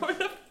guys, we're going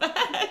to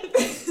bed.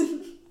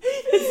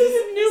 This is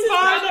a new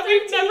bar that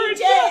we've never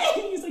done.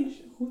 He's like,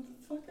 who the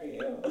fuck are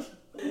you?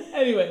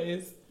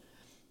 Anyways,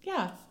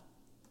 yeah,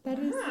 that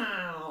is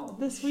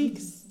this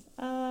week's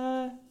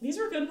these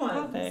were good ones.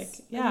 Topic.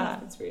 Yeah,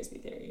 conspiracy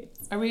theories.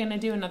 Are we gonna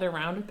do another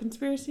round of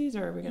conspiracies,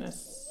 or are we gonna?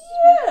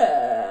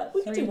 Yeah,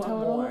 we can do one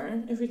total? more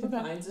if we can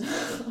find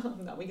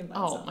some. No, we can find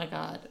some. Oh my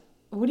god,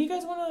 what do you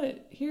guys want to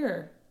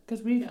hear?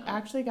 Because we've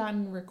actually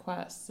gotten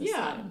requests this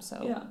time.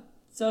 So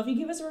if you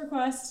give us a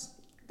request.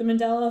 The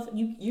Mandela,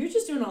 you're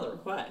just doing all the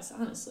requests,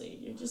 honestly.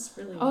 You're just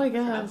really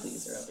crowd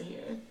pleaser over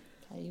here.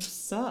 Yeah, you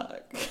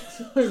suck.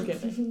 I'm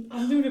kidding.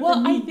 I'm doing it for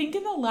me. I think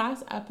in the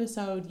last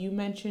episode you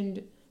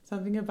mentioned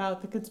something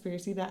about the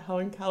conspiracy that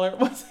Helen Keller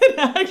wasn't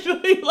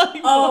actually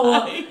like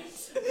white.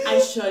 I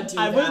should do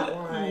that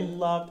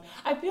one.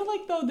 I feel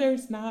like though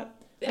there's not.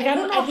 Like, I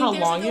don't know how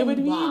long it would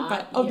be,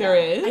 but there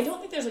is. I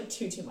don't think there's like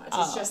too much.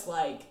 It's just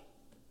like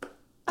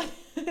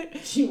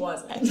she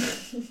wasn't.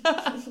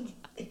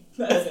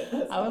 That's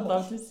it. I would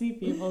love to see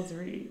people's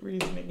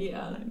reasoning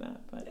behind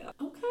that. But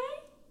okay.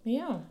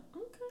 Yeah.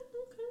 Okay.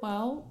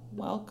 Well,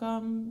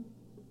 welcome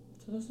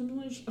to the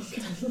simulation.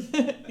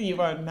 You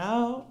are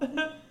now.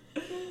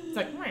 It's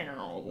like,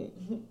 meow.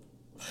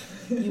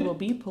 You will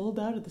be pulled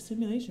out of the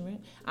simulation,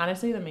 right?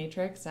 Honestly, The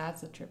Matrix,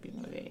 that's a trippy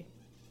movie.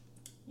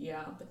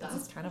 Yeah, but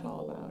that's kind of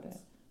all about it.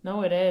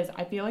 No, it is.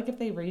 I feel like if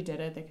they redid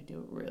it, they could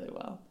do it really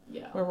well.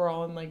 Yeah. Where we're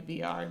all in, like,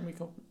 VR and we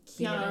go...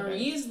 Keanu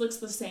Reeves looks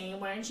the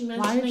same. Why aren't you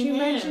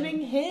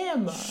mentioning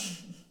him?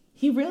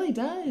 He really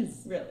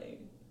does. Really?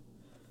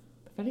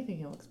 If anything,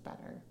 he looks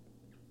better.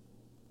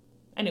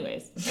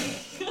 Anyways.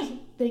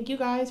 Thank you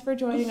guys for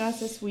joining us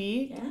this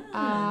week.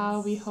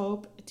 Yes. We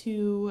hope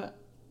to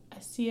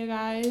see you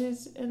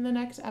guys in the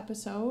next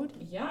episode.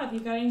 Yeah, if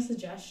you've got any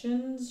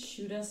suggestions,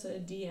 shoot us a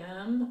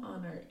DM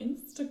on our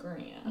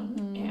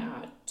Instagram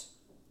at...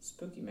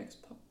 Spooky Mix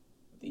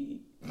spooky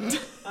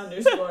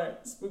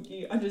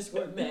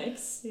 _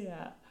 mix.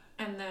 Yeah.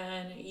 And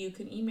then you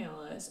can email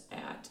us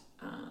at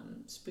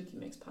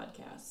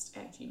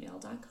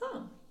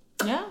spookymixpodcast@gmail.com.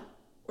 Yeah.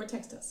 Or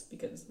text us,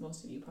 because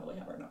most of you probably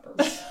have our number.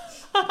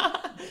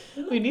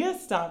 We need to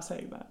stop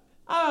saying that.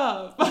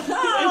 Oh, it's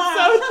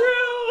so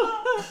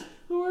true.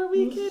 Who are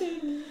we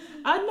kidding?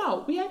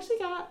 No, we actually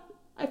got...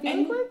 I feel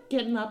like we're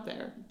getting up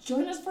there.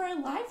 Join us for our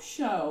live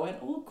show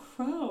at Old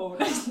Crow.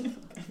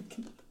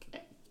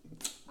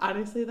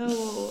 Honestly,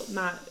 though,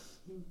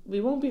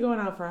 we won't be going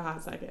out for a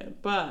hot second,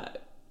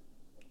 but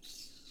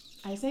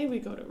I say we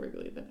go to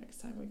Wrigley the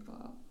next time we go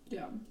out.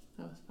 Yeah.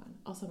 That was fun.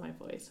 Also, my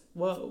voice.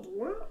 Whoa.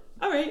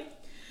 All right.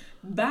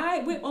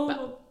 Bye. Wait,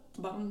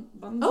 bottom.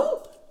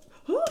 Oh!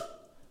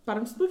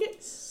 Bottom, spook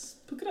it.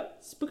 Spook it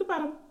up. Spook it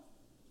bottom.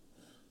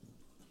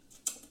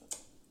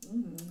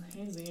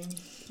 Hazy.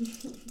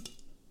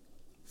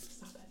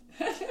 Stop it.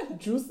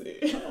 Juicy.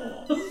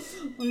 Juicy.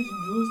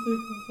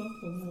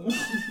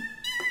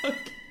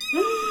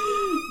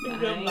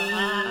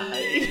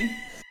 Goodbye.